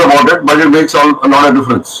particular about it, but it makes a lot of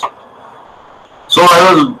difference. So I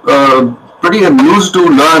was pretty amused to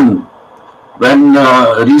learn when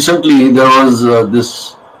recently there was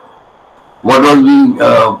this, what was being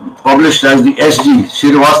published as the SG,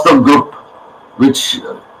 Srivastava Group, which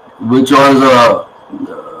was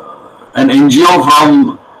an NGO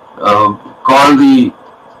from called the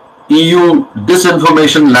EU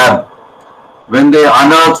Disinformation Lab, when they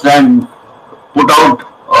unearthed and put out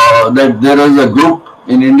that there is a group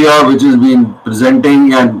in India which has been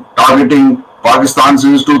presenting and targeting Pakistan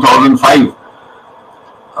since 2005,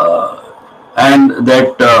 and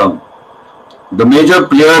that the major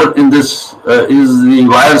player in this is the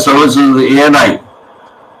wire services, the ANI,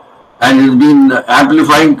 and has been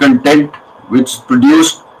amplifying content which is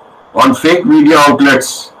produced on fake media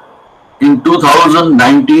outlets. In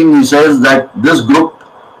 2019, he says that this group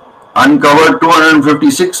uncovered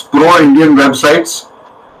 256 pro-Indian websites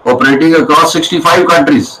operating across 65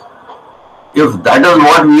 countries. If that is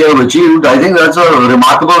what we have achieved, I think that's a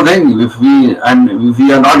remarkable thing. If we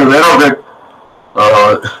are not aware of it,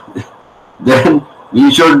 then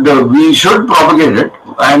we should propagate it.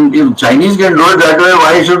 And if Chinese can do it that way,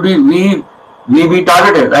 why should we be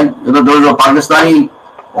targeted? And there was a Pakistani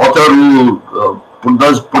author who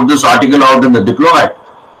put this article out in the Diplomat.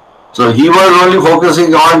 So he was only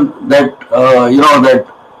focusing on that, that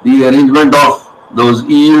the arrangement of those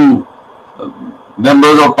EU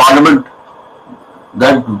members of Parliament,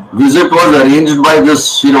 that visit was arranged by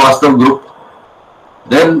this Srivastava group.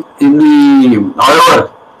 Then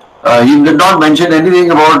however, he did not mention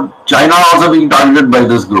anything about China also being targeted by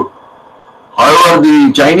this group. However,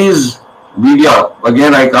 the Chinese media,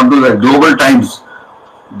 again I come to the Global Times,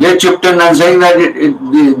 they chipped in and saying that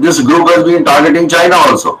this group has been targeting China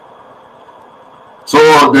also.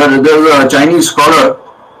 So there's a Chinese scholar,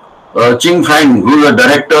 Qing Fang, who is the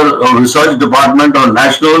director of Research Department of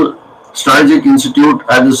National Strategic Institute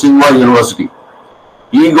at the Tsinghua University.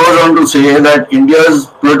 He goes on to say that India's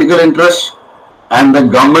political interests and the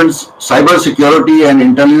government's cyber security and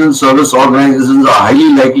intelligence service organizations are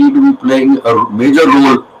highly likely to be playing a major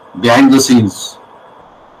role behind the scenes.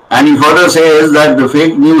 And he further says that the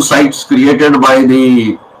fake news sites created by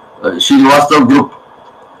the Srivastava group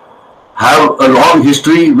have a long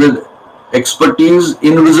history with expertise,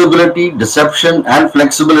 invisibility, deception and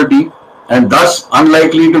flexibility, and thus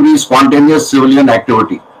unlikely to be spontaneous civilian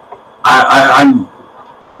activity.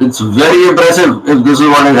 It's very impressive if this is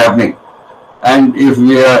what is happening. And if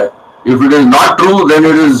it is not true, then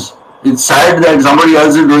it's sad that somebody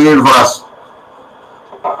else is doing it for us.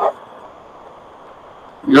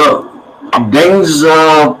 Deng's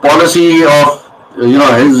policy of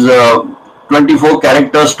his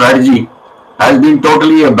 24-character strategy has been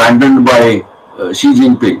totally abandoned by Xi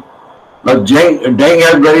Jinping. Now Deng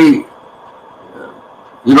had very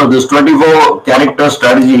this 24-character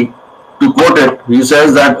strategy. To quote it, he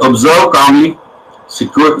says that observe calmly,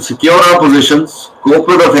 secure our positions, cope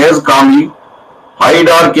with affairs calmly, hide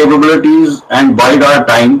our capabilities and bide our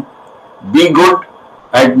time, be good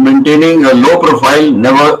at maintaining a low profile,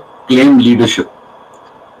 never claim leadership.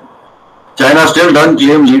 China still doesn't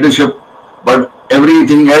claim leadership, but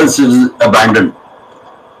everything else is abandoned.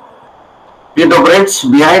 It operates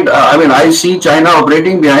behind, I see China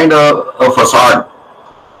operating behind a facade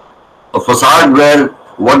where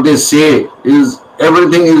what they say is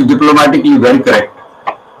everything is diplomatically very correct,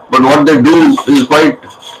 but what they do is quite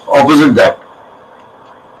opposite that.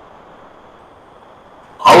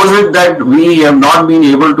 How is it that we have not been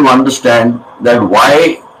able to understand that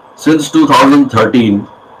why since 2013,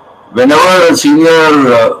 whenever a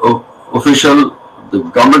senior official, the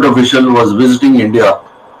government official was visiting India,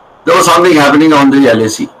 there was something happening on the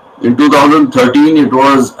LAC. In 2013, it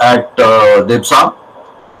was at Depsang,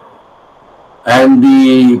 and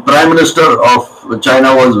the Prime Minister of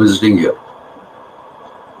China was visiting here,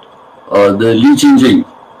 the Li Qingjing.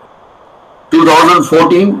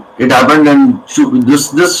 2014, it happened, and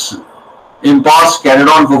this impasse carried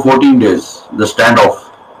on for 14 days, the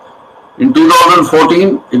standoff. In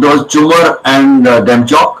 2014, it was Chumar and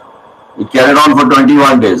Demchok. It carried on for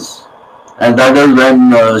 21 days. And that is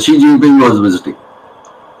when Xi Jinping was visiting.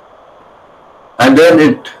 And then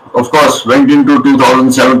it, of course, went into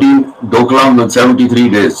 2017, Doklam with 73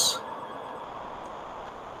 days.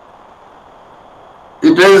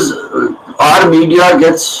 It is, our media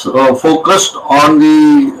gets focused on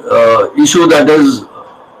the issue that is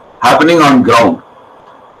happening on ground.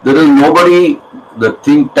 There is nobody, the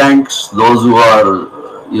think tanks, those who are,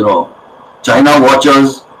 China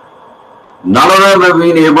watchers, none of them have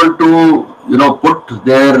been able to put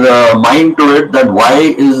their mind to it that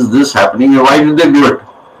why is this happening and why did they do it?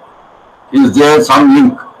 Is there some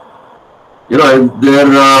link? Is there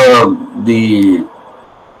the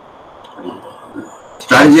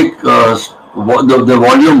strategic, the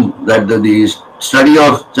volume that the study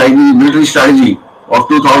of Chinese military strategy of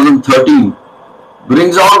 2013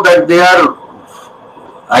 brings out that they are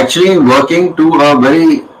actually working to a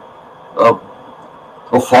very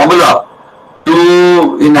a formula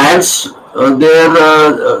to enhance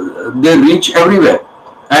their reach everywhere,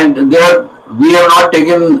 and we have not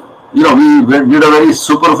taken, we did a very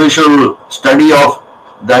superficial study of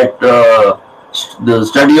that, the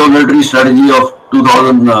study of military strategy of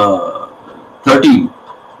 2013.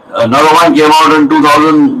 Another one came out in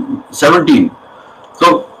 2017.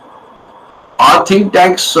 So our think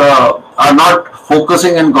tanks are not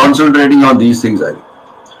focusing and concentrating on these things, I think.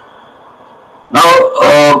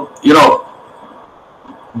 Now,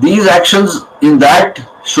 these actions in that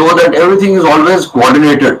show that everything is always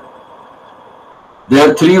coordinated. There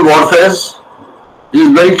are three warfares is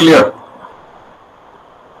very clear.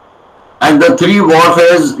 And the three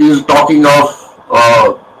warfares is talking of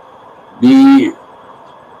the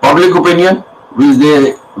public opinion,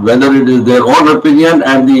 whether it is their own opinion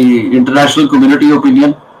and the international community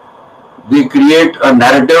opinion. They create a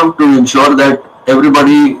narrative to ensure that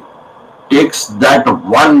everybody takes that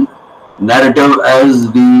one narrative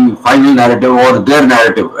as the final narrative or their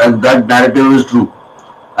narrative, and that narrative is true.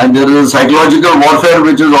 And there is a psychological warfare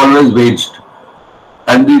which is always waged.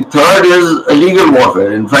 And the third is illegal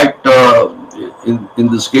warfare. In fact, in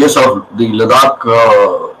this case of the Ladakh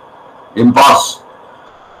impasse,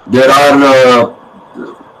 there are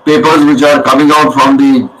papers which are coming out from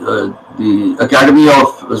the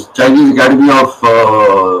Chinese Academy of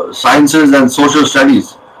Sciences and Social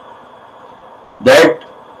Studies, that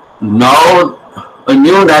now a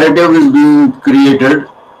new narrative is being created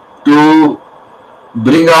to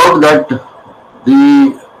bring out that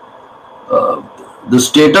the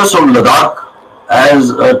status of Ladakh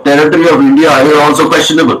as a territory of India is also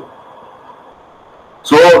questionable.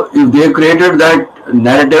 So if they created that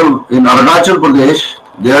narrative in Arunachal Pradesh,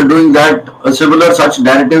 they are doing that, a similar such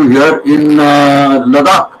narrative here in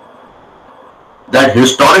Ladakh. That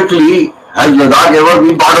historically, has Ladakh ever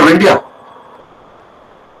been part of India?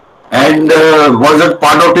 And was it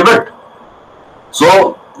part of Tibet?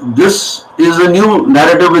 So this is a new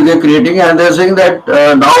narrative which they are creating, and they are saying that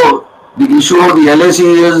now the issue of the LAC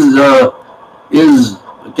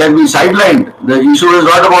can be sidelined. The issue is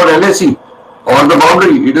not about LAC or the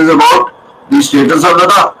boundary; it is about the status of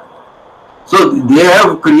Ladakh. So they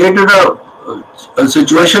have created a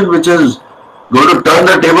situation which is going to turn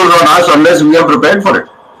the tables on us unless we are prepared for it.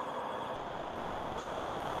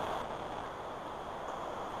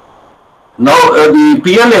 Now the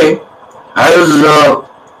PLA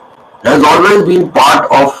has always been part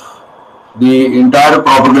of the entire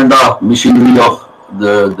propaganda machinery of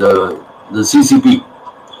the CCP.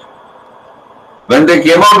 When they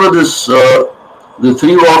came out with this, the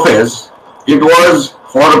three warfares, it was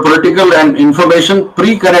for a political and information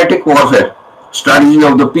pre-kinetic warfare strategy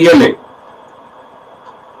of the PLA.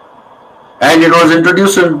 And it was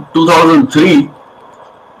introduced in 2003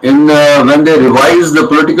 when they revised the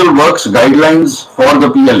political works guidelines for the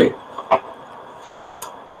PLA.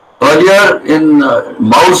 Earlier in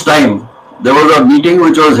Mao's time, there was a meeting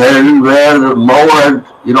which was held where Mao had,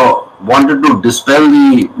 wanted to dispel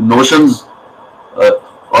the notions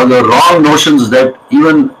or the wrong notions that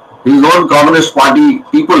even his own Communist Party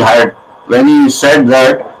people had, when he said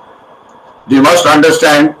that they must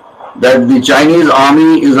understand that the Chinese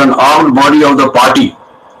army is an armed body of the party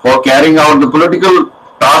for carrying out the political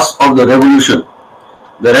tasks of the revolution.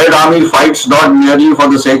 The Red Army fights not merely for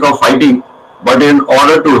the sake of fighting, but in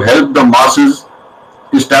order to help the masses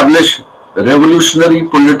establish revolutionary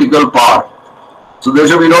political power. So there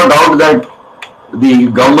should be no doubt that the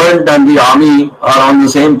government and the army are on the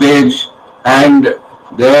same page, and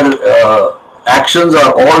their actions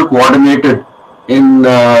are all coordinated in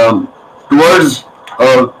towards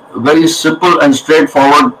a very simple and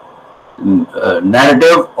straightforward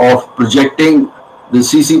narrative of projecting the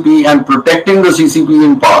CCP and protecting the CCP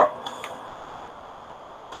in power.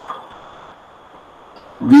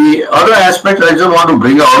 The other aspect I just want to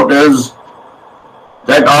bring out is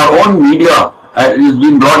that our own media is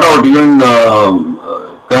being brought out. Even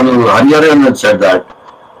Colonel Hariharan had said that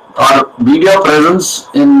our media presence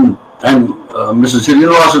and Mr.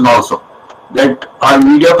 Srinivasan also, that our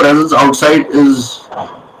media presence outside is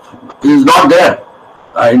not there.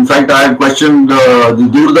 In fact, I had questioned the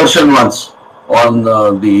Doordarshan once on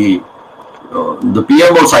the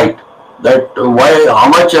PMO site, that why, how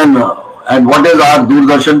much and what is our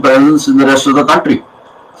Doordarshan presence in the rest of the country?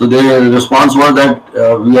 So the response was that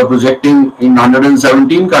we are projecting in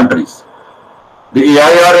 117 countries. The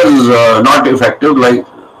AIR is not effective. Like,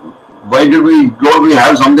 why don't we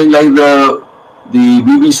have something like the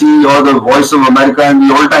BBC or the Voice of America in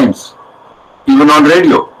the old times, even on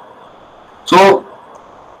radio? So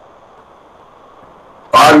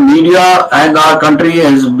our media and our country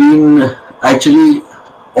has been actually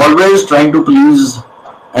always trying to please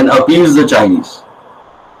and appease the Chinese.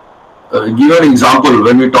 Give an example,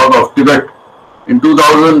 when we talk of Tibet, in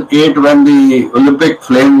 2008 when the Olympic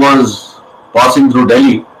flame was passing through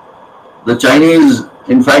Delhi, the Chinese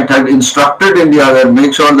in fact had instructed India that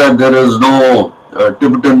make sure that there is no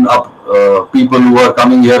Tibetan people who are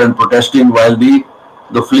coming here and protesting while the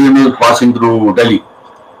flame is passing through Delhi.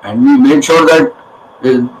 And we made sure that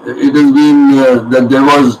it has been that there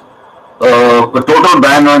was a total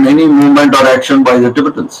ban on any movement or action by the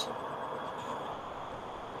Tibetans.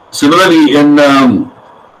 Similarly,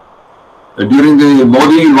 during the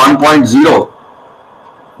Modi 1.0,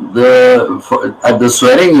 at the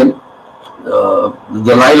swearing in, the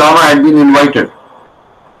Dalai Lama had been invited,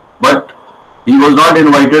 but he was not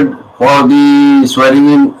invited for the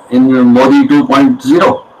swearing in Modi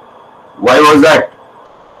 2.0. Why was that?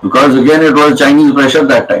 Because again it was Chinese pressure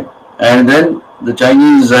that time, and then the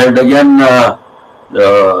Chinese had again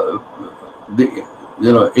the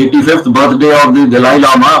 85th birthday of the Dalai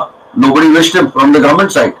Lama. Nobody wished him from the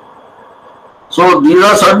government side. So these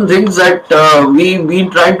are certain things that we've been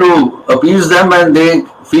trying to appease them, and they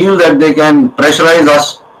feel that they can pressurize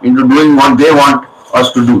us into doing what they want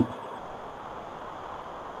us to do.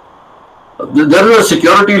 There is a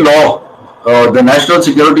security law, the National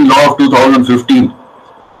Security Law of 2015.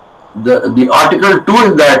 The Article 2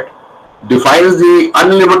 in that defines the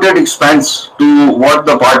unlimited expense to what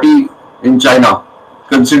the party in China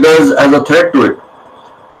considers as a threat to it.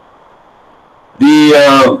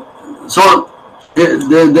 So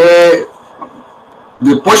they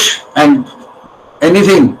push and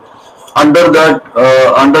anything under that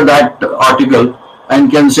article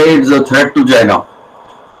and can say it's a threat to China.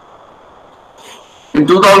 In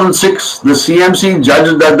 2006, the CMC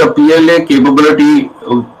judged that the PLA capability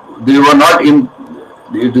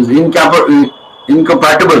it is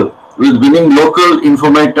incompatible with winning local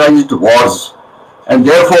informatized wars, and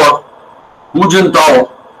therefore Hu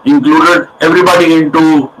Jintao included everybody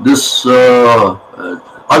into this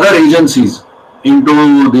other agencies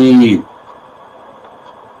into the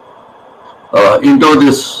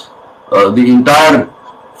entire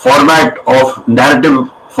format of narrative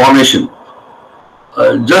formation.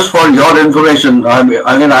 Just for your information, I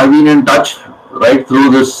mean I've been in touch right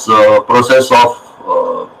through this process of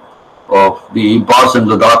the impasse in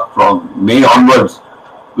Ladakh from May onwards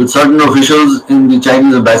with certain officials in the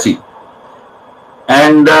Chinese embassy.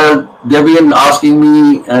 And they've been asking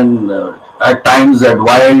me and at times that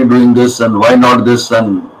why are you doing this and why not this,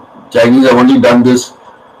 and Chinese have only done this.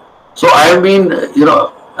 So I have been,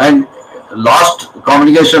 and last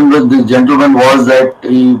communication with the gentleman was that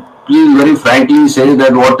he please very frankly say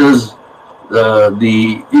that what is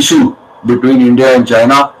the issue between India and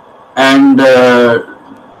China, and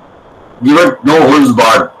give it no holds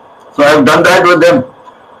barred. So I have done that with them.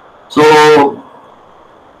 So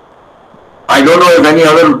I don't know if any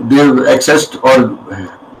other they've accessed or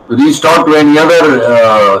reached out to any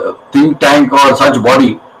other think tank or such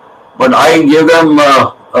body, but I gave them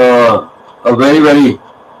a very, very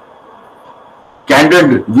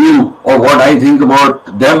candid view of what I think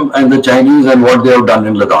about them and the Chinese and what they have done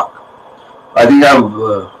in Ladakh. I think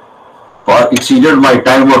I've exceeded my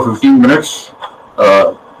time of 15 minutes.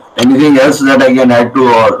 Anything else that I can add to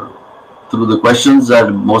or through the questions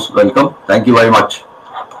are most welcome. Thank you very much.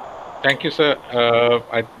 Thank you, sir.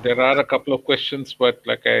 There are a couple of questions, but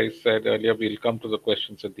like I said earlier, we'll come to the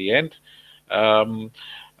questions at the end. I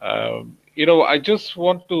just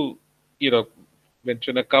want to,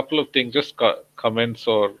 mention a couple of things, just comments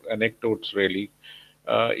or anecdotes, really.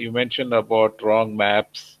 You mentioned about wrong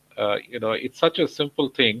maps. It's such a simple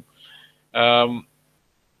thing.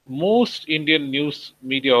 Most Indian news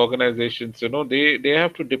media organizations, they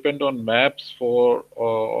have to depend on maps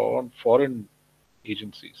on foreign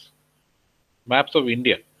agencies. Maps of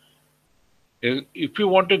India. If you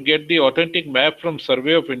want to get the authentic map from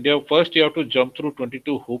Survey of India, first you have to jump through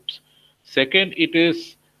 22 hoops. Second, it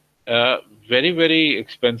is very, very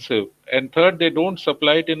expensive. And third, they don't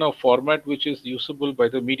supply it in a format which is usable by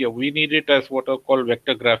the media. We need it as what are called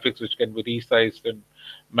vector graphics, which can be resized and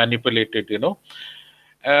manipulated,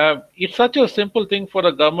 It's such a simple thing for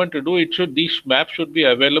the government to do. These maps should be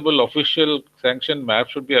available, official sanctioned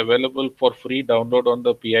maps should be available for free download on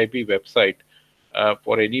the PIB website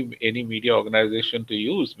for any media organization to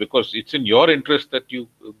use, because it's in your interest that you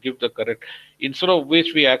give the correct. Instead of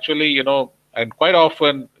which we actually, and quite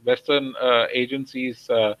often Western agencies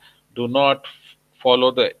do not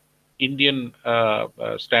follow the Indian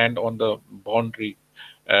stand on the boundary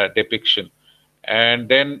depiction. And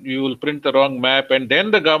then you will print the wrong map, and then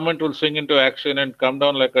the government will swing into action and come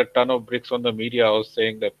down like a ton of bricks on the media house,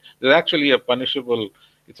 saying that there's actually a punishable,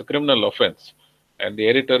 it's a criminal offense, and the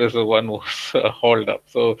editor is the one who's hauled up.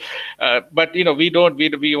 So, but we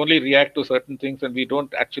only react to certain things, and we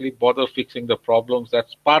don't actually bother fixing the problems.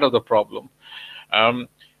 That's part of the problem.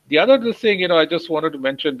 The other thing, I just wanted to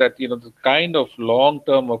mention that, the kind of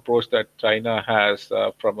long-term approach that China has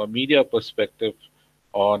from a media perspective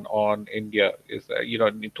on India is,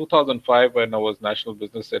 in 2005, when I was national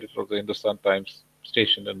business editor of the Hindustan Times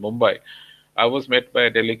station in Mumbai, I was met by a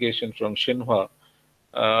delegation from Xinhua.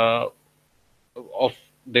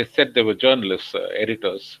 They said they were journalists,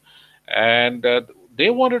 editors, and they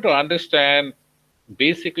wanted to understand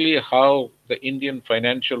basically how the Indian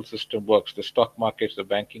financial system works, the stock markets, the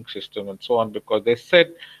banking system, and so on, because they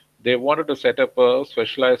said they wanted to set up a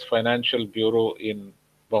specialized financial bureau in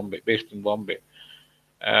Bombay, based in Bombay.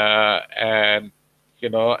 And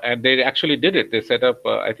they actually did it. They set up,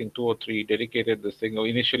 I think, 2 or 3 dedicated this thing.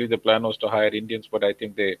 Initially, the plan was to hire Indians, but I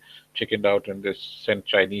think they chickened out and they sent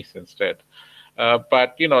Chinese instead.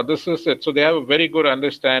 But this is it. So they have a very good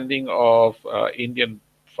understanding of Indian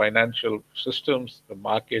financial systems, the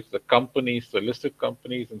markets, the companies, the listed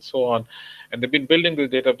companies, and so on. And they've been building this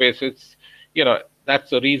database. It's, that's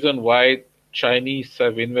the reason why Chinese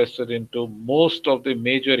have invested into most of the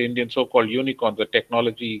major Indian so-called unicorns, the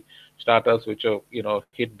technology startups, which are,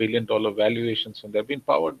 hit billion-dollar valuations, and they've been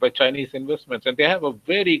powered by Chinese investments. And they have a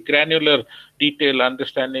very granular, detailed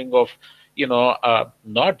understanding of,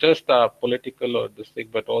 not just political or this thing,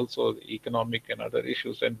 but also the economic and other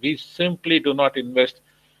issues. And we simply do not invest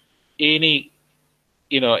any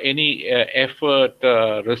effort,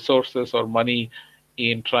 resources, or money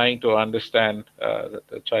in trying to understand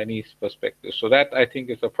the Chinese perspective. So that, I think,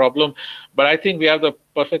 is a problem. But I think we have the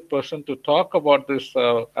perfect person to talk about this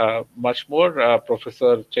much more,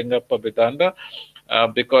 Professor Chengappa Bidanda,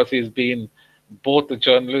 because he's been both a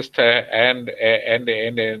journalist and an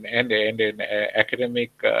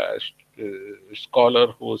academic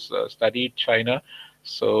scholar who's studied China.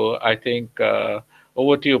 So I think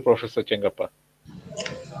over to you, Professor Chengappa.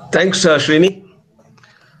 Thanks, Srini.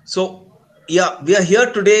 So, yeah, we are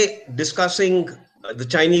here today discussing the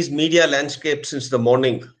Chinese media landscape since the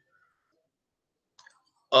morning.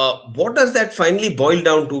 What does that finally boil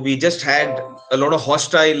down to? We just had a lot of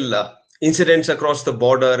hostile incidents across the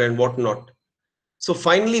border and whatnot. So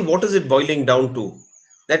finally, what is it boiling down to?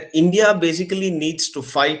 That India basically needs to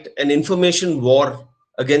fight an information war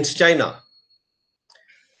against China.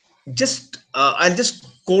 I'll just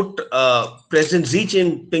quote President Xi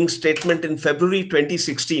Jinping's statement in February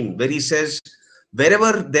 2016, where he says,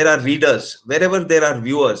 wherever there are readers, wherever there are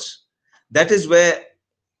viewers, that is where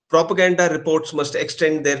propaganda reports must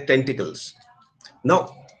extend their tentacles.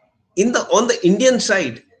 Now, on the Indian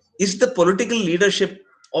side, is the political leadership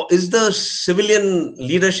or is the civilian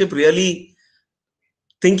leadership really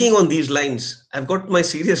thinking on these lines? I've got my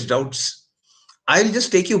serious doubts. I'll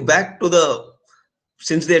just take you back to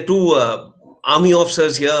since there are 2 army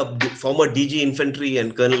officers here, former DG Infantry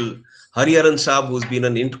and Colonel Hariharan Saab, who's been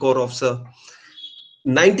an Int Corps officer.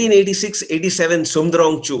 1986-87,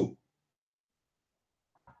 Sumdrong Chu.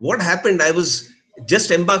 What happened? I was just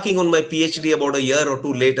embarking on my PhD about a year or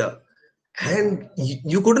 2 later, and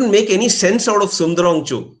you couldn't make any sense out of Sumdrong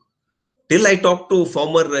Chu till I talked to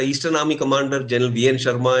former Eastern Army Commander General V.N.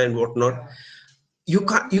 Sharma and whatnot.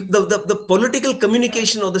 The political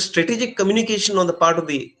communication or the strategic communication on the part of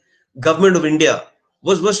the government of India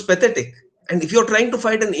was pathetic. And if you're trying to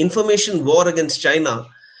fight an information war against China,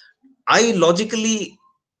 I logically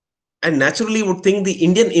and naturally would think the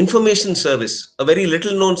Indian Information Service, a very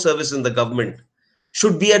little known service in the government,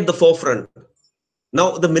 should be at the forefront.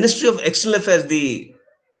 Now, the Ministry of External Affairs, the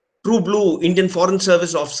true blue Indian Foreign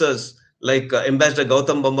Service officers like Ambassador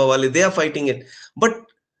Gautam Bambawale, they are fighting it. But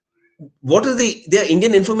what are their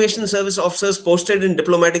Indian Information Service officers posted in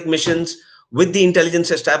diplomatic missions with the intelligence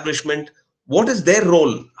establishment? What is their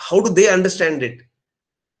role? How do they understand it?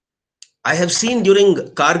 I have seen during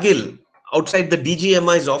Kargil, outside the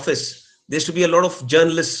DGMI's office, there used to be a lot of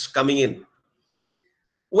journalists coming in.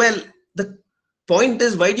 Well, the point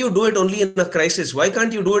is, why do you do it only in a crisis? Why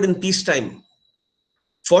can't you do it in peacetime?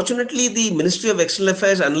 Fortunately, the Ministry of External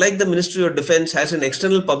Affairs, unlike the Ministry of Defense, has an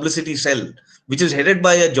external publicity cell, which is headed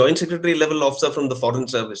by a joint secretary level officer from the Foreign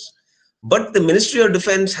Service. But the Ministry of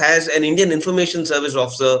Defense has an Indian Information Service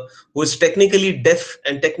officer who is technically deaf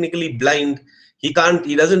and technically blind. He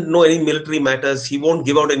doesn't know any military matters. He won't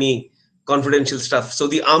give out any confidential stuff. So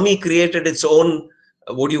the army created its own,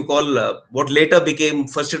 what later became,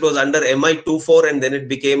 first it was under MI24 and then it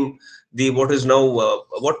became what is now,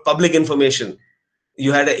 public information.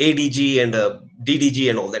 You had a ADG and a DDG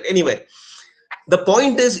and all that. Anyway, the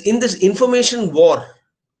point is, in this information war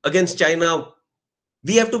against China,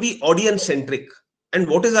 we have to be audience centric. And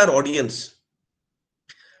what is our audience?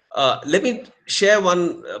 Let me share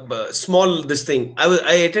one small thing.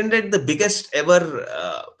 I attended the biggest ever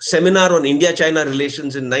seminar on India-China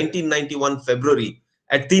relations in 1991 February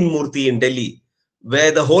at Teen Murthy in Delhi,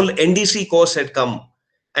 where the whole NDC course had come,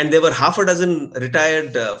 and there were half a dozen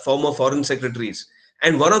retired former foreign secretaries.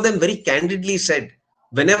 And one of them very candidly said,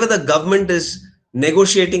 whenever the government is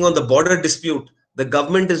negotiating on the border dispute, the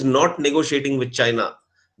government is not negotiating with China.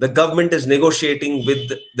 The government is negotiating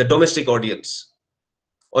with the domestic audience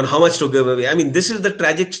on how much to give away. I mean, this is the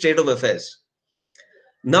tragic state of affairs.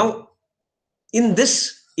 Now, in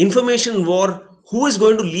this information war, who is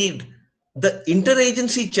going to lead? The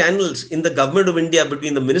interagency channels in the government of India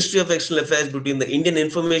between the Ministry of External Affairs, between the Indian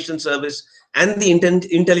Information Service and the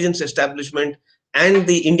intelligence establishment and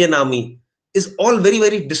the Indian Army is all very,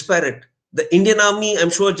 very disparate. The Indian Army, I'm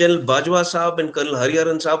sure General Bajwa Saab and Colonel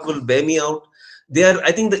Hariharan Saab will bear me out. They are,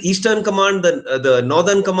 I think, the Eastern Command, the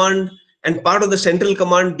Northern Command, and part of the Central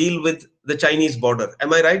Command deal with the Chinese border.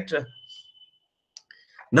 Am I right?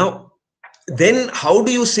 Now, then how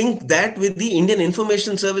do you sync that with the Indian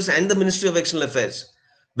Information Service and the Ministry of External Affairs?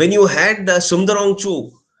 When you had Sundarong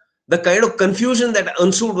Chu, the kind of confusion that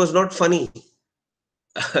ensued was not funny.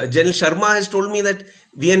 General Sharma has told me that,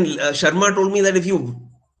 Sharma told me that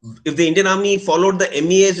if the Indian Army followed the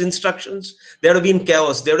MEA's instructions, there would have been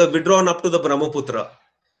chaos. They would have withdrawn up to the Brahmaputra.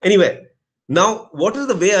 Anyway, now what is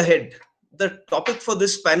the way ahead? The topic for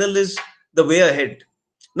this panel is the way ahead.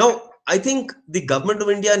 Now, I think the government of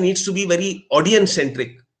India needs to be very audience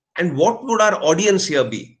centric. And what would our audience here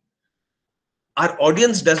be? Our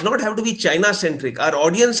audience does not have to be China centric. Our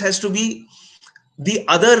audience has to be the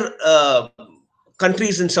other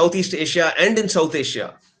countries in Southeast Asia and in South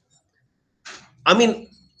Asia. I mean,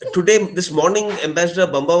 this morning, Ambassador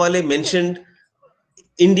Bambawale mentioned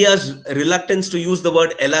India's reluctance to use the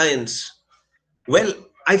word alliance. Well,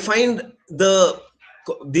 I find the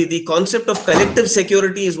concept of collective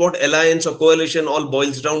security is what alliance or coalition all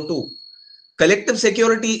boils down to. Collective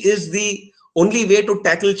security is the only way to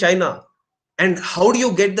tackle China. And how do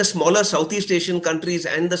you get the smaller Southeast Asian countries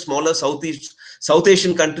and the smaller South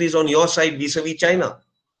Asian countries on your side vis-a-vis China?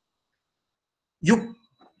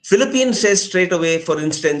 Philippines says straight away, for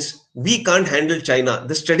instance, we can't handle China.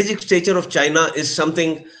 The strategic stature of China is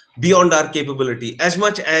something beyond our capability, as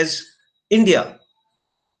much as India.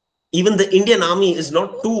 Even the Indian Army is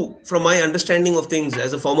not too, from my understanding of things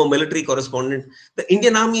as a former military correspondent, the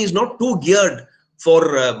Indian Army is not too geared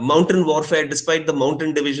for mountain warfare, despite the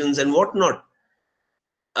mountain divisions and whatnot.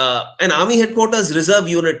 An Army Headquarters Reserve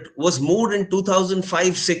Unit was moved in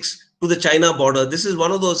 2005-06 to the China border. This is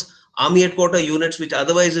one of those Army Headquarters units which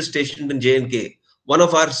otherwise is stationed in J&K, one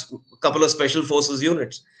of our couple of special forces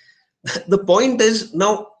units. The point is,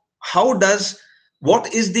 now,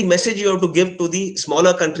 what is the message you have to give to the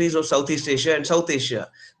smaller countries of Southeast Asia and South Asia?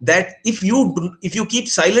 That if you keep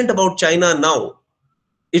silent about China now,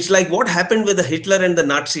 it's like what happened with the Hitler and the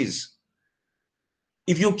Nazis.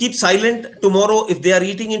 If you keep silent, tomorrow, if they are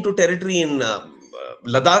eating into territory in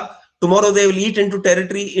Ladakh, tomorrow they will eat into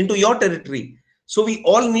your territory. So we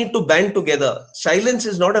all need to band together. Silence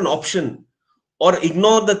is not an option, or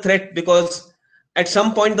ignore the threat, because at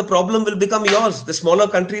some point the problem will become yours. The smaller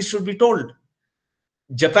countries should be told.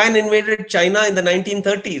 Japan invaded China in the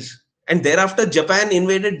 1930s, and thereafter Japan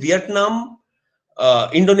invaded Vietnam,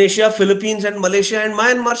 Indonesia, Philippines, and Malaysia and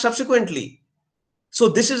Myanmar subsequently. So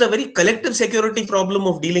this is a very collective security problem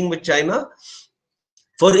of dealing with China.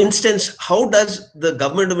 For instance, how does the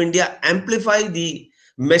government of India amplify the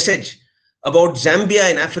message about Zambia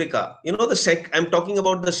in Africa? I'm talking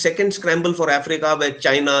about the second scramble for Africa, where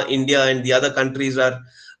China, India, and the other countries are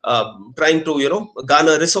trying to,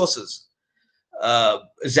 garner resources.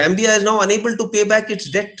 Zambia is now unable to pay back its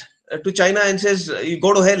debt to China and says, you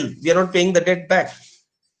go to hell, we are not paying the debt back.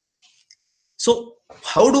 So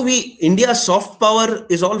how do India's soft power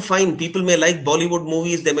is all fine. People may like Bollywood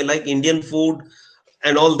movies, they may like Indian food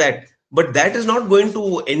and all that, but that is not going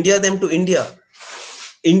to endear them to India.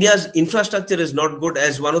 India's infrastructure is not good,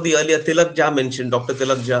 as one of the earlier Tilak Jha mentioned, Dr.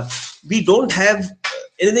 Tilak Jha. We don't have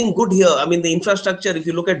anything good here. I mean, the infrastructure, if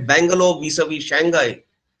you look at Bangalore vis-a-vis Shanghai,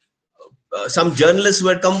 some journalists who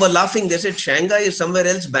had come were laughing. They said Shanghai is somewhere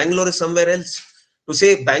else, Bangalore is somewhere else. To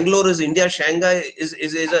say Bangalore is India, Shanghai is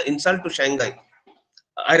an insult to Shanghai.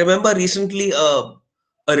 I remember recently a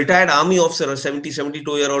retired army officer, a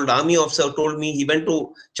 72-year-old army officer, told me he went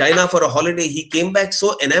to China for a holiday. He came back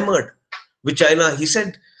so enamored with China. He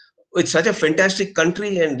said, it's such a fantastic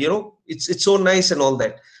country, and you know, it's so nice and all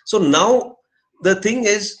that. So now the thing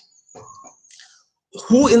is,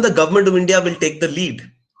 who in the government of India will take the lead?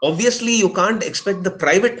 Obviously, you can't expect the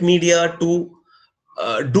private media to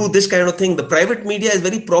do this kind of thing. The private media is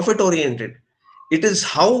very profit oriented. It is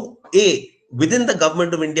how within the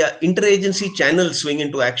government of India, interagency channels swing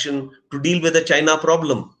into action to deal with the China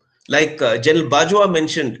problem. Like General Bajwa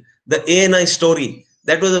mentioned, the ANI story.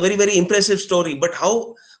 That was a very, very impressive story. But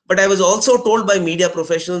I was also told by media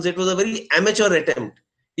professionals it was a very amateur attempt.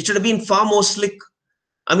 It should have been far more slick.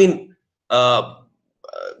 I mean,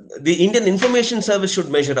 the Indian Information Service should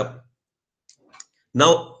measure up.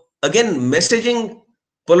 Now, again,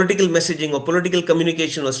 political messaging or political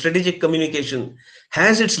communication or strategic communication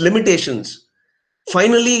has its limitations.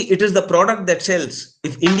 Finally, it is the product that sells.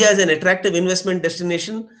 If India is an attractive investment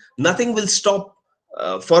destination, nothing will stop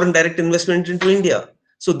foreign direct investment into India.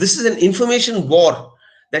 So this is an information war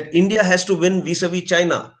that India has to win vis-a-vis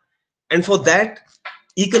China. And for that,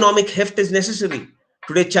 economic heft is necessary.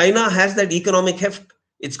 Today, China has that economic heft.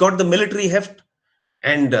 It's got the military heft.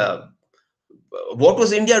 And what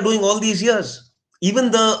was India doing all these years?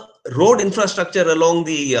 Even the road infrastructure along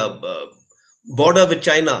the border with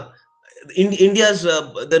China, India's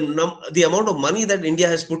the amount of money that India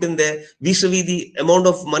has put in there vis-a-vis the amount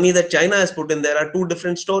of money that China has put in there are two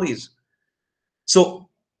different stories. So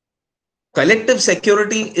collective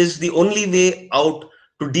security is the only way out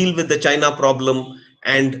to deal with the China problem.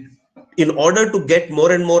 And in order to get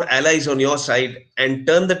more and more allies on your side and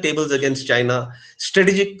turn the tables against China,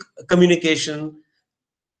 strategic communication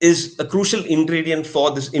is a crucial ingredient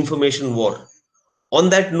for this information war. On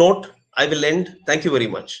that note, I will end. Thank you very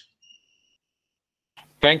much.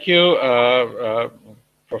 Thank you,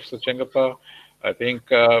 Professor Chengappa. I think,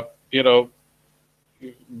 you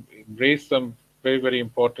raised some very, very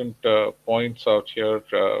important points out here.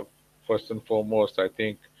 First and foremost, I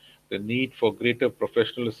think the need for greater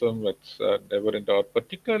professionalism, it's never in doubt,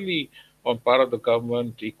 particularly on part of the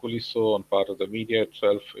government, equally so on part of the media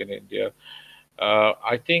itself in India.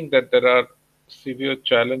 I think that there are severe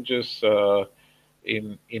challenges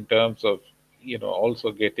in terms of,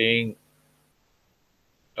 also getting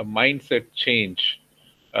a mindset change.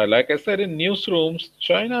 Like I said, in newsrooms,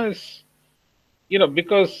 China is,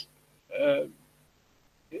 because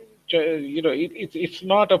it's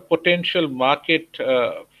not a potential market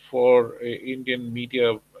for Indian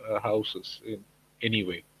media houses in any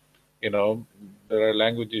way. There are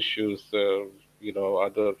language issues,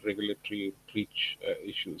 other regulatory breach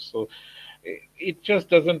issues. So it just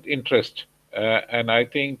doesn't interest. And I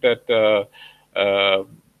think that,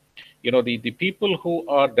 the people who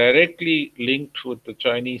are directly linked with the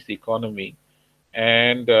Chinese economy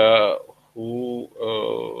and who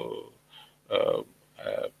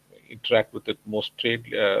interact with it most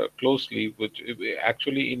closely, which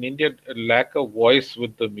actually in India lack a voice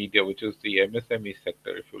with the media, which is the MSME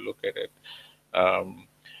sector. If you look at it,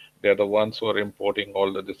 they're the ones who are importing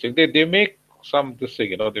all this thing. They make some this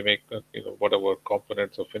thing, they make whatever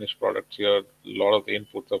components or finished products here. A lot of the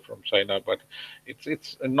inputs are from China, but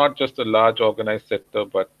it's not just a large organized sector,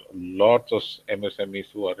 but lots of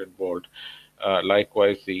MSMEs who are involved.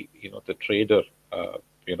 Likewise, the trader,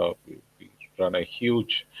 we run a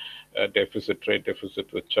huge trade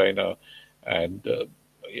deficit with China, and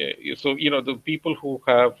so the people who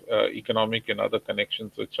have economic and other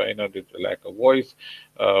connections with China, they lack a voice.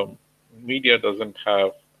 Media doesn't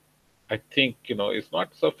have, I think, it's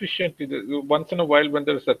not sufficiently. Once in a while, when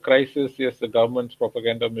there's a crisis, yes, the government's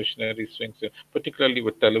propaganda machinery swings in, particularly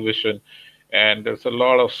with television, and there's a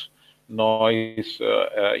lot of noise,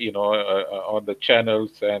 on the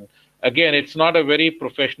channels. And again, it's not a very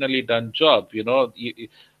professionally done job. It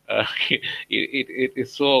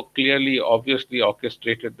is so clearly, obviously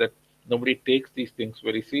orchestrated that nobody takes these things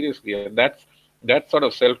very seriously, and that's sort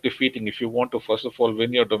of self-defeating. If you want to, first of all,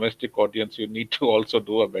 win your domestic audience, you need to also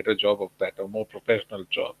do a better job of that, a more professional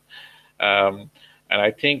job. And I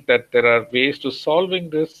think that there are ways to solving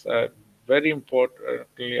this. Very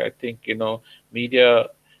importantly, I think, media,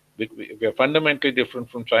 we are fundamentally different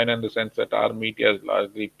from China in the sense that our media is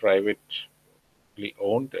largely privately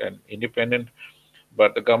owned and independent.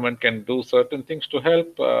 but the government can do certain things to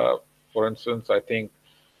help. For instance, I think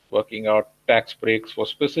working out tax breaks for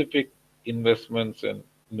specific investments and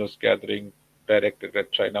news gathering directed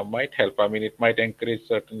at China might help. I mean, it might encourage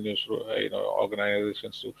certain news,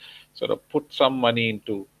 organizations to sort of put some money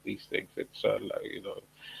into these things. It's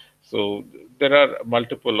so there are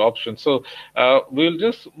multiple options. So we'll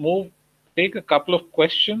just take a couple of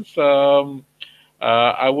questions.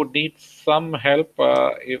 I would need some help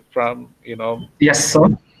from Yes,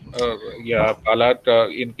 sir. yeah, Bhalat,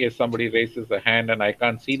 in case somebody raises a hand and I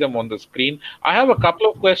can't see them on the screen. I have a couple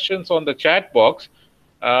of questions on the chat box.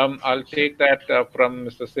 I'll take that from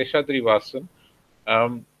Mr. Seshadri Vasan.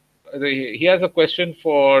 He has a question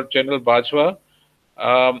for General Bajwa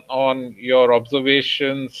on your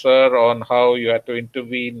observations, sir, on how you had to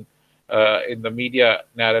intervene in the media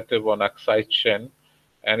narrative on Aksai Chen.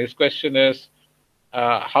 And his question is,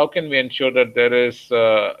 how can we ensure that there is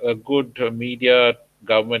a good media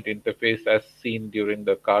government interface as seen during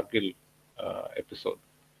the Kargil episode?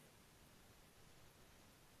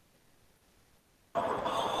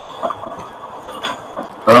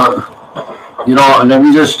 Let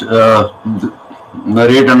me just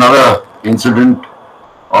narrate another incident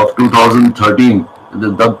of 2013. The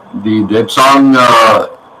Depsang,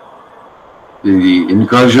 the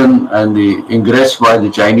incursion and the ingress by the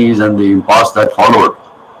Chinese and the impasse that followed.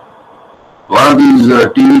 One of these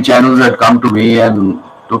TV channels had come to me and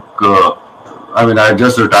took, I had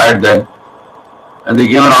just retired then, and they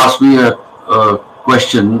came and asked me a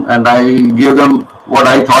question, and I gave them what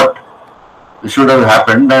I thought should have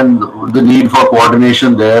happened, and the need for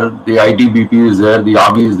coordination there. The ITBP is there, the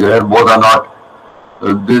army is there, both are not.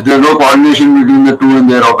 There's no coordination between the two in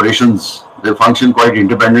their operations. They function quite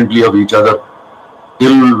independently of each other.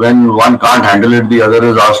 Till when one can't handle it, the other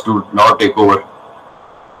is asked to now take over.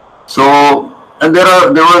 So, and there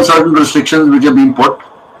were certain restrictions which have been put.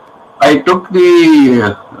 I took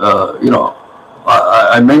the,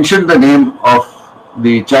 I mentioned the name of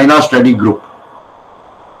the China Study Group.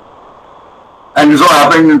 And it so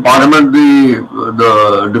happened in Parliament,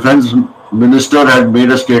 the defense minister had made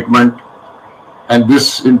a statement, and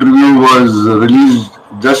this interview was released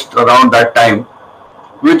just around that time,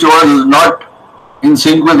 which was not in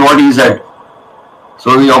sync with what he said.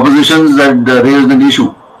 So the oppositions had raised an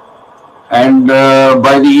issue. And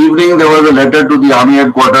by the evening, there was a letter to the army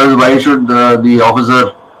headquarters. Why should the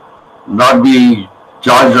officer not be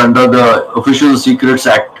charged under the Official Secrets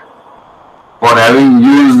Act for having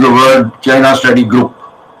used the word China Study Group?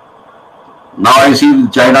 Now I see the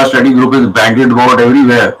China Study Group is bandied about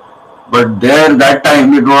everywhere, but there that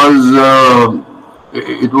time it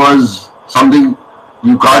was something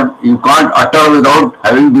you can't utter without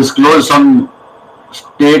having disclosed some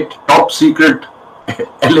state top secret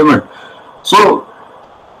element. So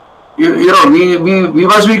we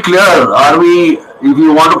must be clear. If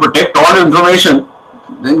you want to protect all information,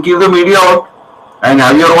 then keep the media out and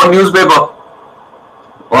have your own newspaper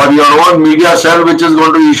or your own media cell which is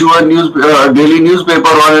going to issue a daily newspaper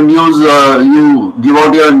or a news. You give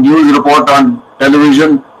out your news report on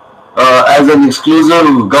television as an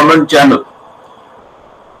exclusive government channel,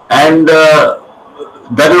 and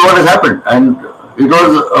that is what has happened. And it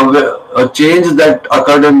was a change that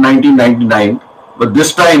occurred in 1999, but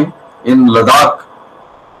this time in Ladakh,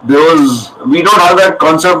 we don't have that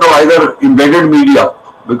concept of either embedded media,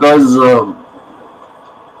 because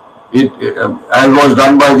as was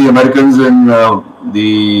done by the Americans in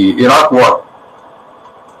the Iraq war.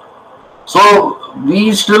 So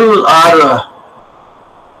we still are,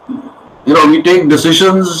 we take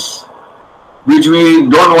decisions which we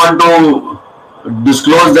don't want to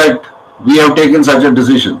disclose that we have taken such a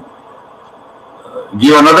decision.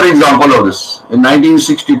 Give another example of this. In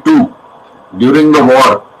 1962, during the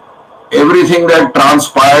war, everything that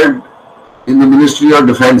transpired in the Ministry of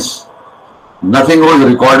Defense, nothing was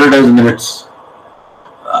recorded as minutes.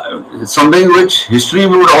 It's something which history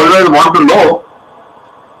would always want to know,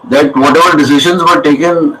 that whatever decisions were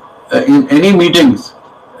taken in any meetings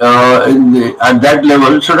at that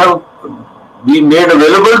level should have been made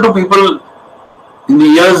available to people in the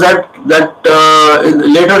years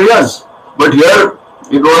in later years. But here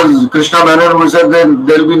it was Krishna Menon who said that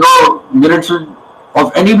there will be no minutes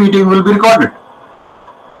of any meeting will be recorded.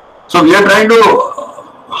 So we are trying to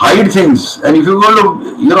hide things, and if you want to,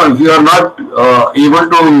 if you are not able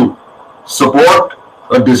to support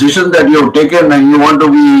a decision that you have taken and you want to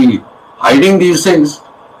be hiding these things,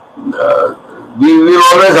 we will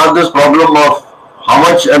always have this problem of how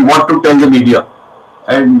much and what to tell the media.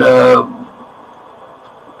 And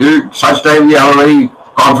till such time we have a very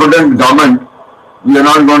confident government, we are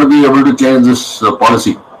not going to be able to change this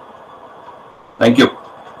policy. Thank you.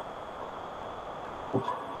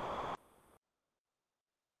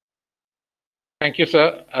 Thank you,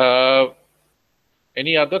 sir.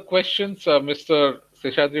 Any other questions? Mr.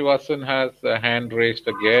 Seshadrivasan has a hand raised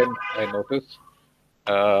again, I noticed.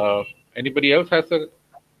 Anybody else has a... Is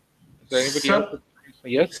there anybody else?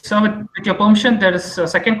 Yes? Sir, with your permission, there is a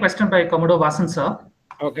second question by Commodore Vasan, sir.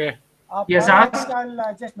 Okay. Yes, I think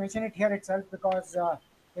I'll just mention it here itself because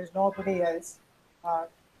there's nobody else.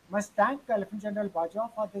 Must thank Lieutenant General Bajwa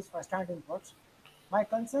for this first-hand inputs. My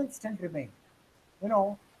concerns still remain. You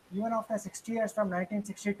know, even after 60 years from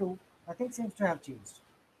 1962, nothing seems to have changed.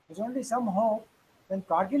 There's only some hope when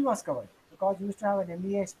Kargil was covered because we used to have an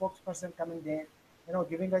MEA spokesperson coming there, you know,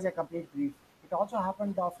 giving us a complete brief. It also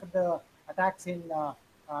happened after the attacks in,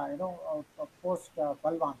 post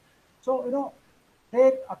Balwan. So, you know,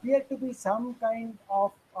 there appeared to be some kind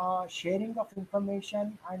of sharing of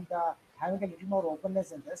information and having a little more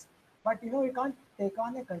openness in this. But, you know, you can't take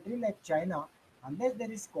on a country like China unless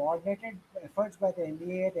there is coordinated efforts by the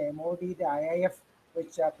MEA, the MOD, the IIF,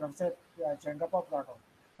 which Professor Chandrappa brought out.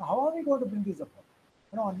 Now, how are we going to bring these about?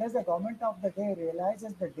 You know, unless the government of the day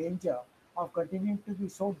realizes the danger of continuing to be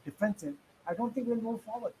so defensive, I don't think we'll move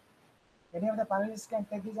forward. Any of the panelists can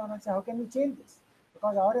take this on and say, how can we change this?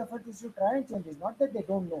 Because our effort is to try and change this, not that they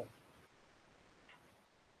don't know.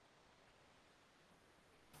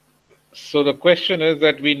 So the question is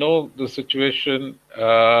that we know the situation.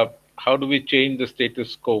 How do we change the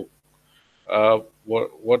status quo? How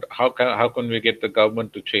can we get the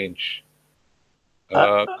government to change?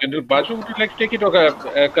 General Baju, would you like to take it, or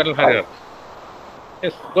Colonel Harrier?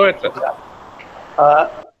 Yes, go ahead, sir.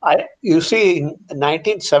 You see, in the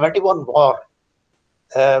 1971 war,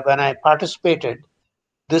 when I participated,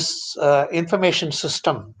 this information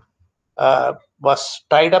system was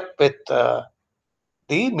tied up with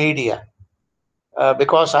the media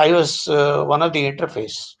because I was one of the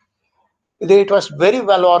interface. It was very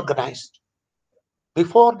well organized.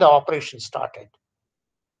 Before the operation started,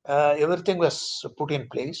 everything was put in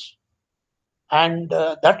place. And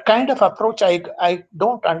that kind of approach, I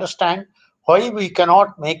don't understand why we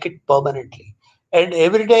cannot make it permanently. And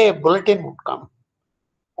every day a bulletin would come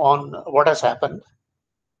on what has happened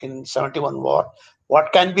in 71 war,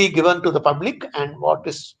 what can be given to the public and what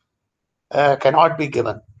is cannot be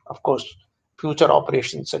given. Of course, future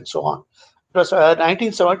operations and so on. Because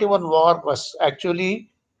 1971 war was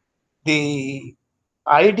actually the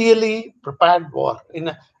ideally prepared war.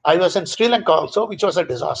 I was in Sri Lanka also, which was a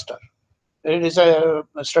disaster. It is a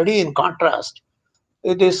study in contrast.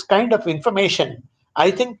 It is kind of information.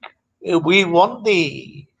 I think we won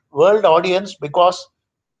the world audience because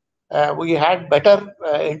we had better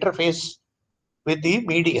interface with the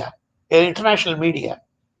media, international media,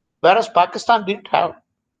 whereas Pakistan didn't have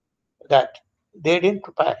that. They didn't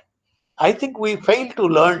prepare. I think we failed to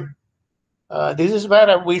learn. This is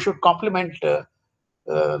where we should compliment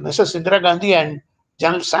Mrs. Indira Gandhi and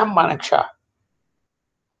General Sam Manekshaw.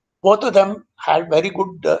 Both of them had very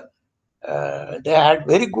good. They had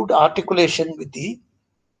very good articulation with the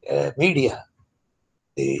media,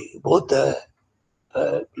 both the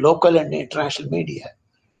local and international media.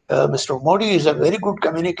 Mr. Modi is a very good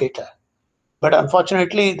communicator, but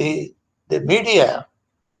unfortunately, the media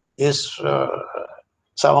is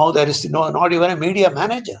somehow there is not even a media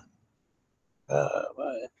manager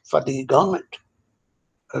for the government,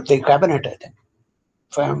 the cabinet. I think,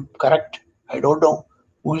 if I am correct, I don't know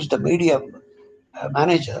who is the media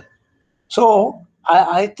manager. So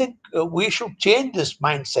I think we should change this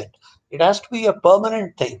mindset. It has to be a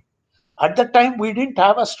permanent thing. At that time, we didn't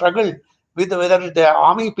have a struggle with whether the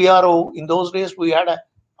army PRO. In those days, we had an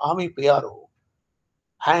army PRO.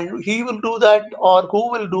 And he will do that or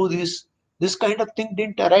who will do this. This kind of thing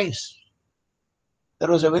didn't arise. There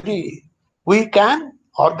was we can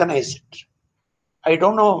organize it. I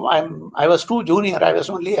don't know, I was too junior. I was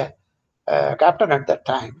only a captain at that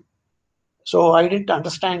time. So I didn't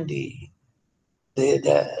understand the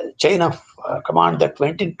chain of command that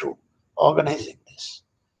went into organizing this.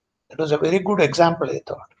 It was a very good example, I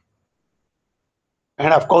thought.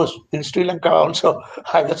 And of course, in Sri Lanka also,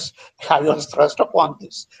 I was thrust upon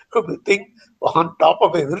this thing on top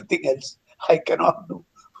of everything else. I cannot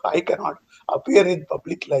appear in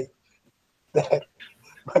public life there,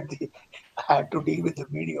 but I had to deal with the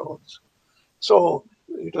media also. So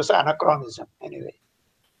it was anachronism anyway.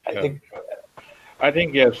 I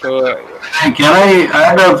think yes. So can I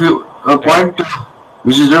add a point,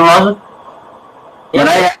 Mrs. Devas? Can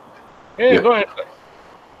I? Yeah, go ahead.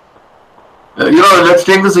 Let's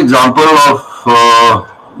take this example of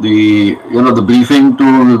the briefing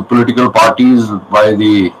to the political parties by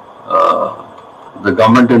the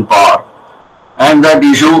government in power, and that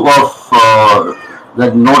issue of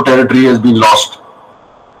that no territory has been lost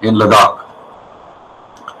in Ladakh.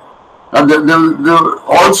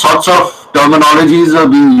 All sorts of terminologies are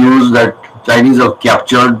being used, that Chinese have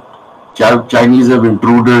captured, Chinese have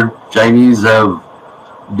intruded, Chinese have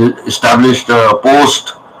established a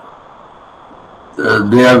post,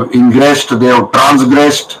 they have ingressed, they have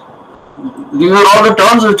transgressed. These are all the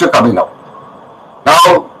terms which are coming up.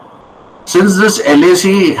 Now, since this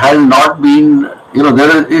LAC has not been,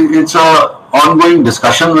 it's a ongoing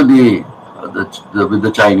discussion with the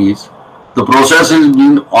Chinese. The process has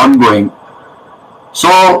been ongoing.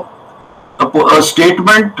 So, a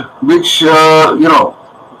statement which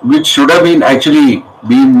which should have been actually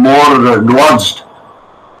been more nuanced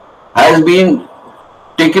has been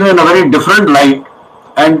taken in a very different light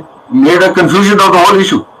and made a confusion of the whole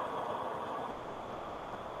issue.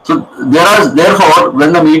 So therefore,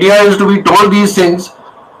 when the media is to be told these things,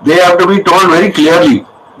 they have to be told very clearly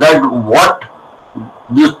that what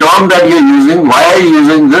this term that you are using, why are you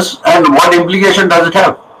using this, and what implication does it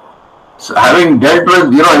have? So having dealt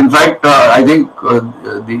with, in fact, I think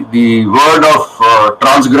the word of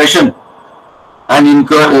transgression and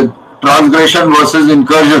transgression versus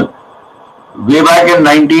incursion, way back in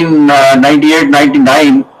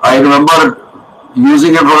 1998-99, I remember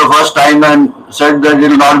using it for the first time and said that it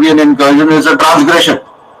will not be an incursion, it's a transgression.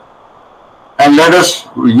 And let us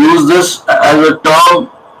use this as a term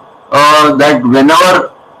that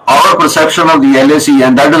whenever our perception of the LAC,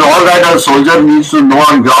 and that is all that a soldier needs to know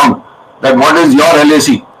on ground, that what is your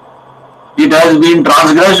LAC? It has been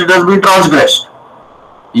transgressed, it has been transgressed.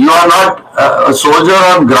 You are not, a soldier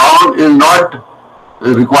on ground is not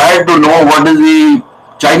required to know what is the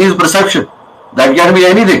Chinese perception. That can be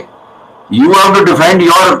anything. You have to defend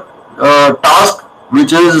your task,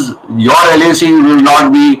 which is your LAC will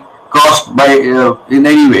not be crossed by in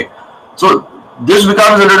any way. So this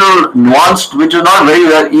becomes a little nuanced, which is not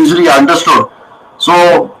very easily understood.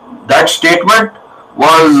 So that statement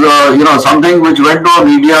was, something which went to the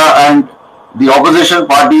media, and the opposition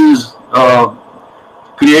parties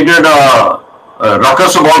created a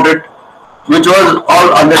ruckus about it, which was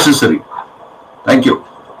all unnecessary. Thank you.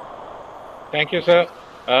 Thank you, sir.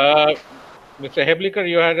 Mr. Heblikar,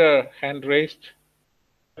 you had a hand raised.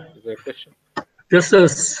 Is there a question? Just a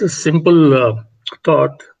simple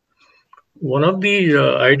thought. One of the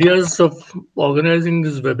ideas of organizing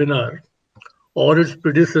this webinar or its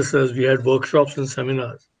predecessors, we had workshops and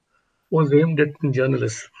seminars, was aimed at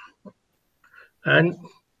journalists. And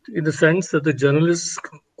in the sense that the journalists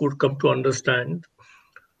could come to understand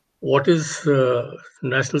what is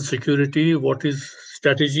national security, what is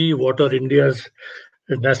strategy, what are India's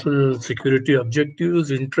national security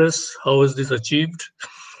objectives, interests, how is this achieved,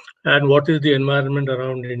 and what is the environment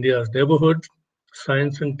around India's neighborhood,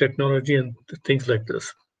 science and technology, and things like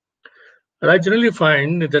this. And I generally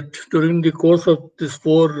find that during the course of this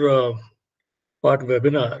four-part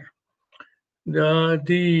webinar,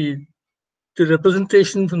 the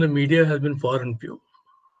representation from the media has been far and few.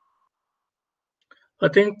 I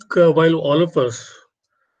think while all of us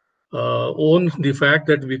own the fact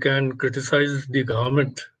that we can criticize the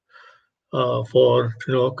government for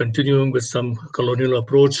continuing with some colonial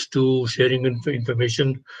approach to sharing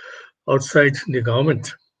information outside the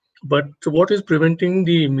government, but what is preventing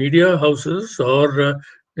the media houses or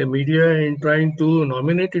the media in trying to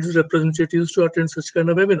nominate its representatives to attend such kind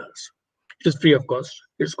of webinars? It is free of cost.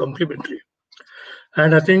 It's complimentary.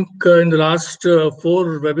 And I think in the last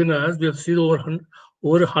four webinars, we have seen over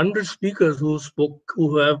 100 speakers who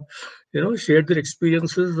have shared their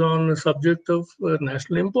experiences on a subject of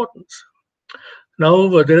national importance. Now,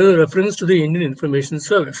 there is a reference to the Indian Information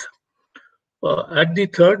Service. At the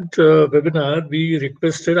third webinar,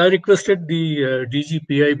 I requested the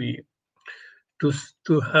DG-PIB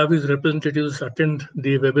to have his representatives attend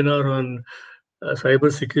the webinar on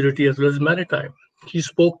cyber security as well as maritime. They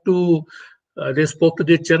spoke to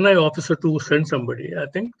the Chennai officer to send somebody. I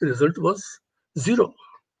think the result was 0.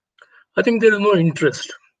 I think there is no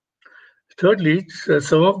interest. Thirdly,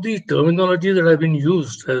 some of the terminology that have been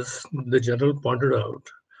used, as the general pointed out,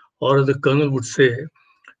 or the colonel would say,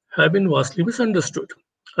 have been vastly misunderstood.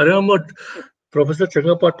 I remember Professor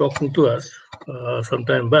Chagapa talking to us some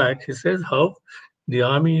time back. He says how the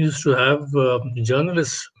army used to have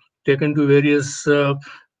journalists taken to various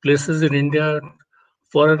places in India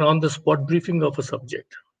for an on-the-spot briefing of a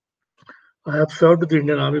subject. I have served with the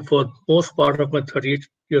Indian Army for most part of my 38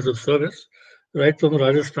 years of service, right from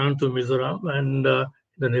Rajasthan to Mizoram and the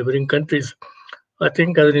neighboring countries. I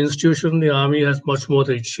think as an institution, the Army has much more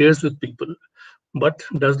that it shares with people. But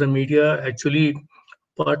does the media actually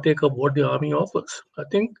partake of what the Army offers? I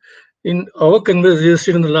think In our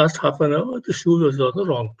conversation in the last half an hour, the shoe was on the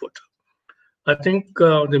wrong foot. I think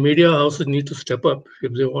the media houses need to step up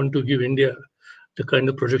if they want to give India the kind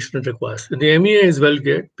of projection it requires. And the MEA is well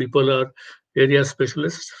geared. People are area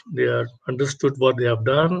specialists. They are understood what they have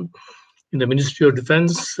done. In the Ministry of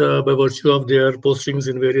Defense, by virtue of their postings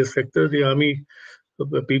in various sectors, the army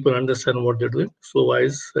people understand what they're doing. So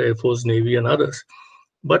wise Air Force, Navy, and others.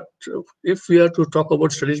 But if we are to talk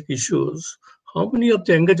about strategic issues, how many of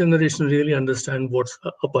the younger generation really understand what's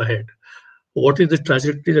up ahead? What is the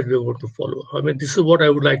trajectory that we are going to follow? I mean, this is what I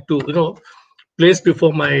would like to, place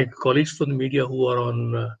before my colleagues from the media who are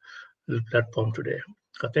on the platform today.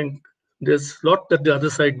 I think there's a lot that the other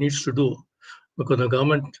side needs to do because the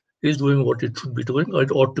government is doing what it should be doing or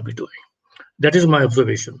it ought to be doing. That is my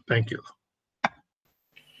observation. Thank you.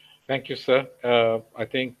 Thank you, sir. I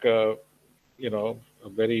think, a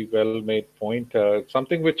very well-made point.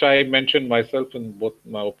 Something which I mentioned myself in both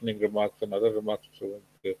my opening remarks and other remarks in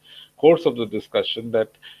the course of the discussion, that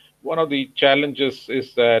one of the challenges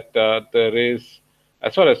is that there is,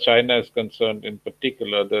 as far as China is concerned in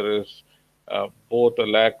particular, there is both a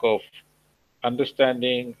lack of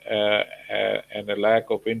understanding and a lack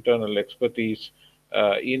of internal expertise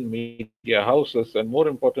in media houses, and more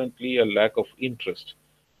importantly, a lack of interest.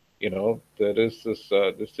 There is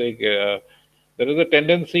there is a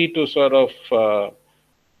tendency to sort of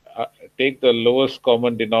take the lowest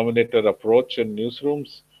common denominator approach in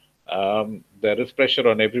newsrooms. There is pressure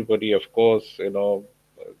on everybody, of course, the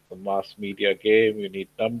mass media game, you need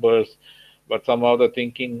numbers, but somehow the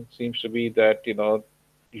thinking seems to be that,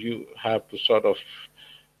 you have to sort of,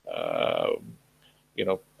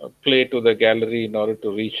 play to the gallery in order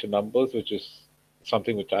to reach the numbers, which is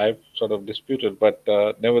something which I've sort of disputed, but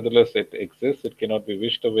nevertheless, it exists. It cannot be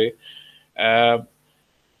wished away.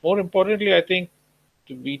 More importantly, I think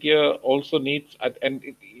the media also needs, and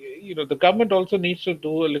the government also needs to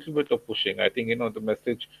do a little bit of pushing. I think, the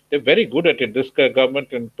message, they're very good at it. This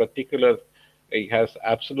government in particular, it has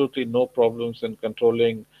absolutely no problems in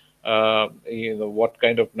controlling, what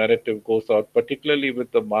kind of narrative goes out, particularly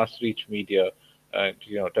with the mass reach media, and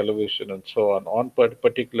television and so on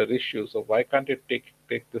particular issues. So why can't it take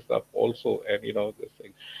this up also? And this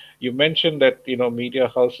thing you mentioned that media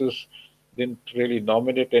houses didn't really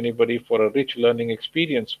nominate anybody for a rich learning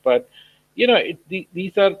experience, but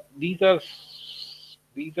these are these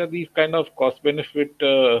kind of cost benefit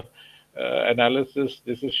analysis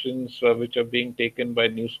decisions which are being taken by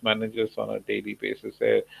news managers on a daily basis.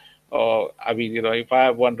 I mean, if I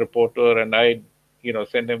have one reporter and I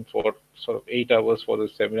send him for sort of 8 hours for the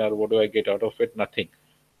seminar, what do I get out of it? Nothing.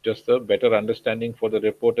 Just a better understanding for the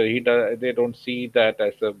reporter. They don't see that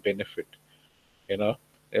as a benefit.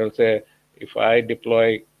 They'll say, if I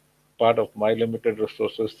deploy part of my limited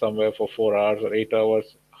resources somewhere for 4 hours or 8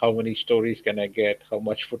 hours, how many stories can I get? How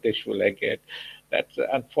much footage will I get? That's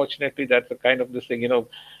unfortunately, that's the kind of this thing. In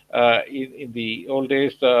the old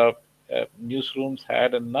days, newsrooms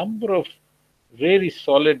had a number of really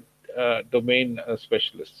solid domain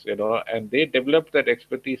specialists, and they developed that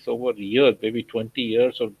expertise over years, maybe 20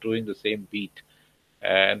 years of doing the same beat,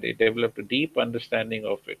 and they developed a deep understanding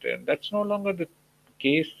of it, and that's no longer the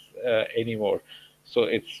case anymore. So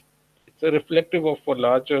it's a reflective of a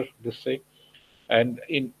larger this thing. And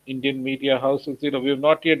in Indian media houses, we have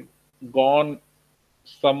not yet gone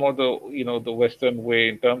some of the Western way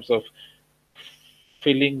in terms of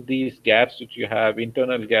filling these gaps that you have,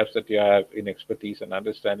 internal gaps that you have in expertise and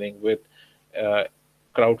understanding with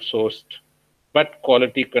crowdsourced but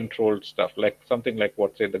quality controlled stuff, like something like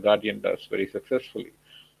what, say, The Guardian does very successfully,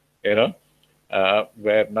 where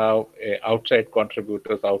now outside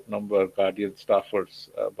contributors outnumber Guardian staffers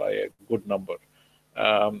by a good number.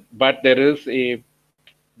 But there is a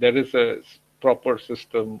proper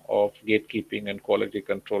system of gatekeeping and quality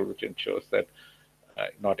control, which ensures that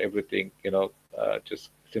not everything,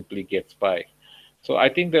 just simply gets by. So I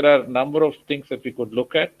think there are a number of things that we could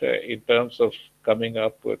look at in terms of coming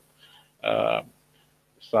up with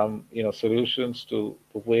some, solutions to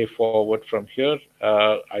the way forward from here.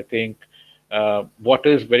 I think what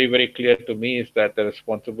is very, very clear to me is that the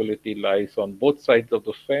responsibility lies on both sides of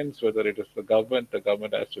the fence, whether it is the government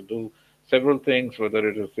has to do several things, whether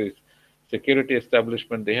it is the security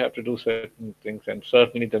establishment, they have to do certain things, and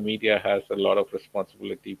certainly the media has a lot of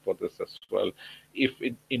responsibility for this as well, if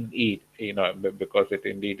it indeed, because it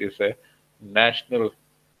indeed is a national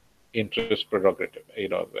interest prerogative,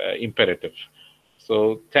 imperative.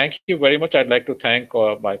 So thank you very much. I'd like to thank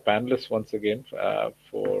my panelists once again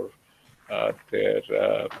for their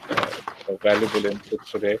valuable input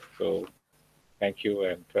today. So thank you,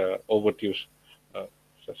 and over to you,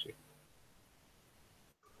 Shashi.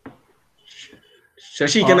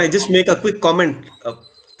 Shashi, can I just make a quick comment?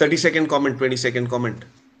 30-second comment, 20-second comment.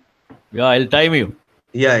 Yeah, I'll time you.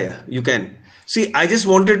 Yeah, you can. See, I just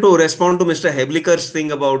wanted to respond to Mr. Hebliker's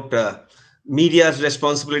thing about media's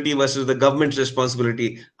responsibility versus the government's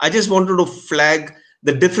responsibility. I just wanted to flag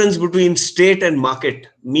the difference between state and market.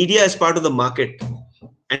 Media is part of the market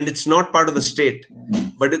and it's not part of the state.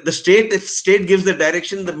 But if state gives the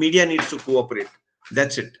direction, the media needs to cooperate.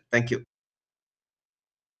 That's it. Thank you.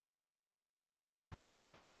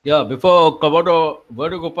 Yeah, before Komodo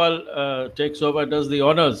Vedugopal takes over, does the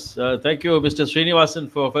honors. Thank you, Mr. Srinivasan,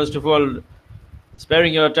 for first of all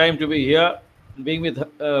sparing your time to be here, being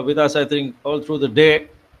with us, I think, all through the day,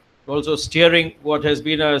 also steering what has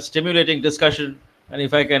been a stimulating discussion, and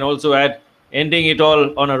if I can also add, ending it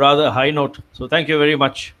all on a rather high note. So thank you very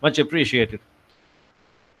much. Much appreciated.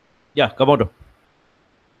 Yeah, Komodo.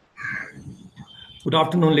 Good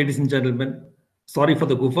afternoon, ladies and gentlemen. Sorry for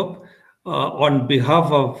the goof up. On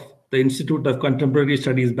behalf of the Institute of Contemporary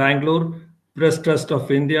Studies, Bangalore, Press Trust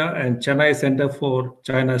of India, and Chennai Centre for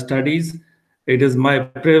China Studies, it is my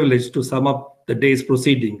privilege to sum up the day's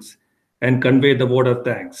proceedings and convey the word of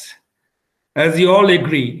thanks. As you all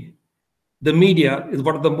agree, the media is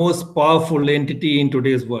one of the most powerful entity in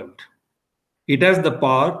today's world. It has the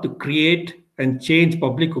power to create and change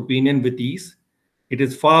public opinion with ease. It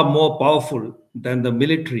is far more powerful than the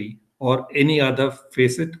military or any other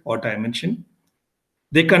facet or dimension.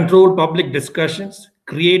 They control public discussions,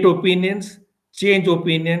 create opinions, change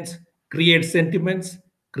opinions, create sentiments,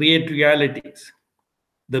 create realities.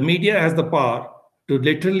 The media has the power to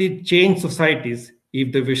literally change societies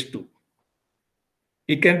if they wish to.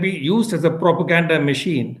 It can be used as a propaganda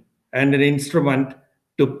machine and an instrument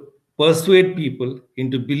to persuade people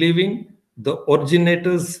into believing the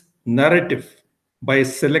originator's narrative by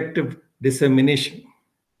selective dissemination.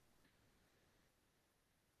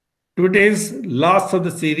 Today's last of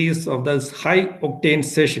the series of this high-octane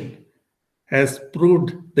session has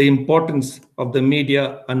proved the importance of the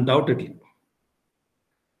media undoubtedly.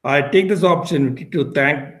 I take this opportunity to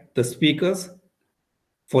thank the speakers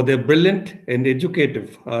for their brilliant and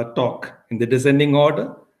educative talk in the descending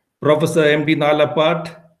order. Professor M.D.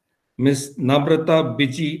 Nalapat, Ms. Namrata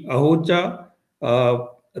Biji Ahuja,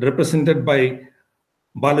 represented by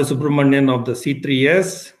Balasubramanian of the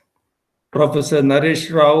C3S, Professor Naresh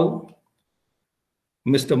Rao,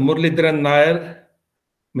 Mr. Muralidharan Nair,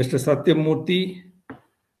 Mr. Satyamurthy,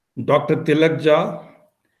 Dr. Tilak Jha,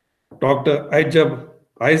 Dr.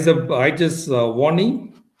 Aijaz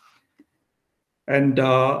Wani, and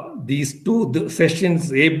these two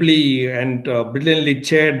sessions ably and brilliantly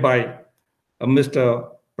chaired by Mr.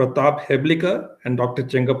 Pratap Hebliker and Dr.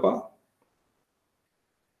 Chengappa.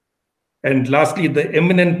 And lastly, the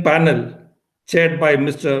eminent panel chaired by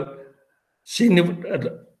Mr.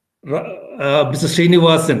 Srinivasan,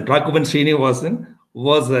 Raghavan Srinivasan,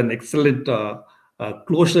 was an excellent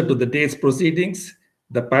closure to the day's proceedings.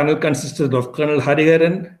 The panel consisted of Colonel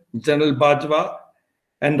Hariharan, General Bajwa,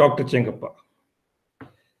 and Dr. Chengappa.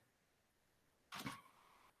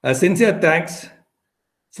 A sincere thanks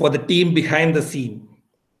for the team behind the scene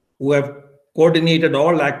who have coordinated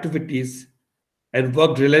all activities and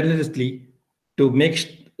worked relentlessly to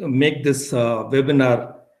make this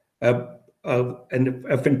webinar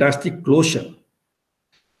a fantastic closure.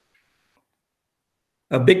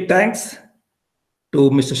 A big thanks to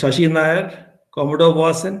Mr. Shashi Nair, Commodore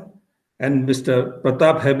Vasan, and Mr.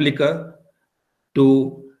 Pratap Hebliker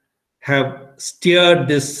to have steered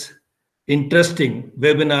this interesting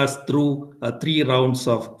webinars through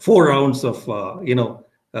 4 rounds of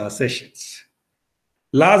sessions.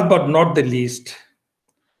 Last but not the least,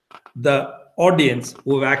 the audience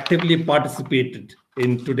who have actively participated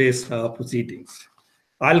in today's proceedings.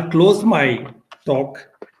 I'll close my talk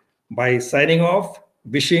by signing off,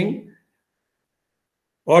 wishing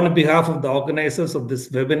on behalf of the organizers of this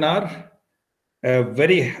webinar a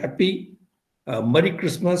very happy Merry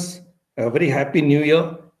Christmas, a very happy New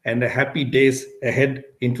Year, and a happy days ahead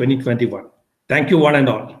in 2021. Thank you, one and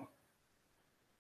all.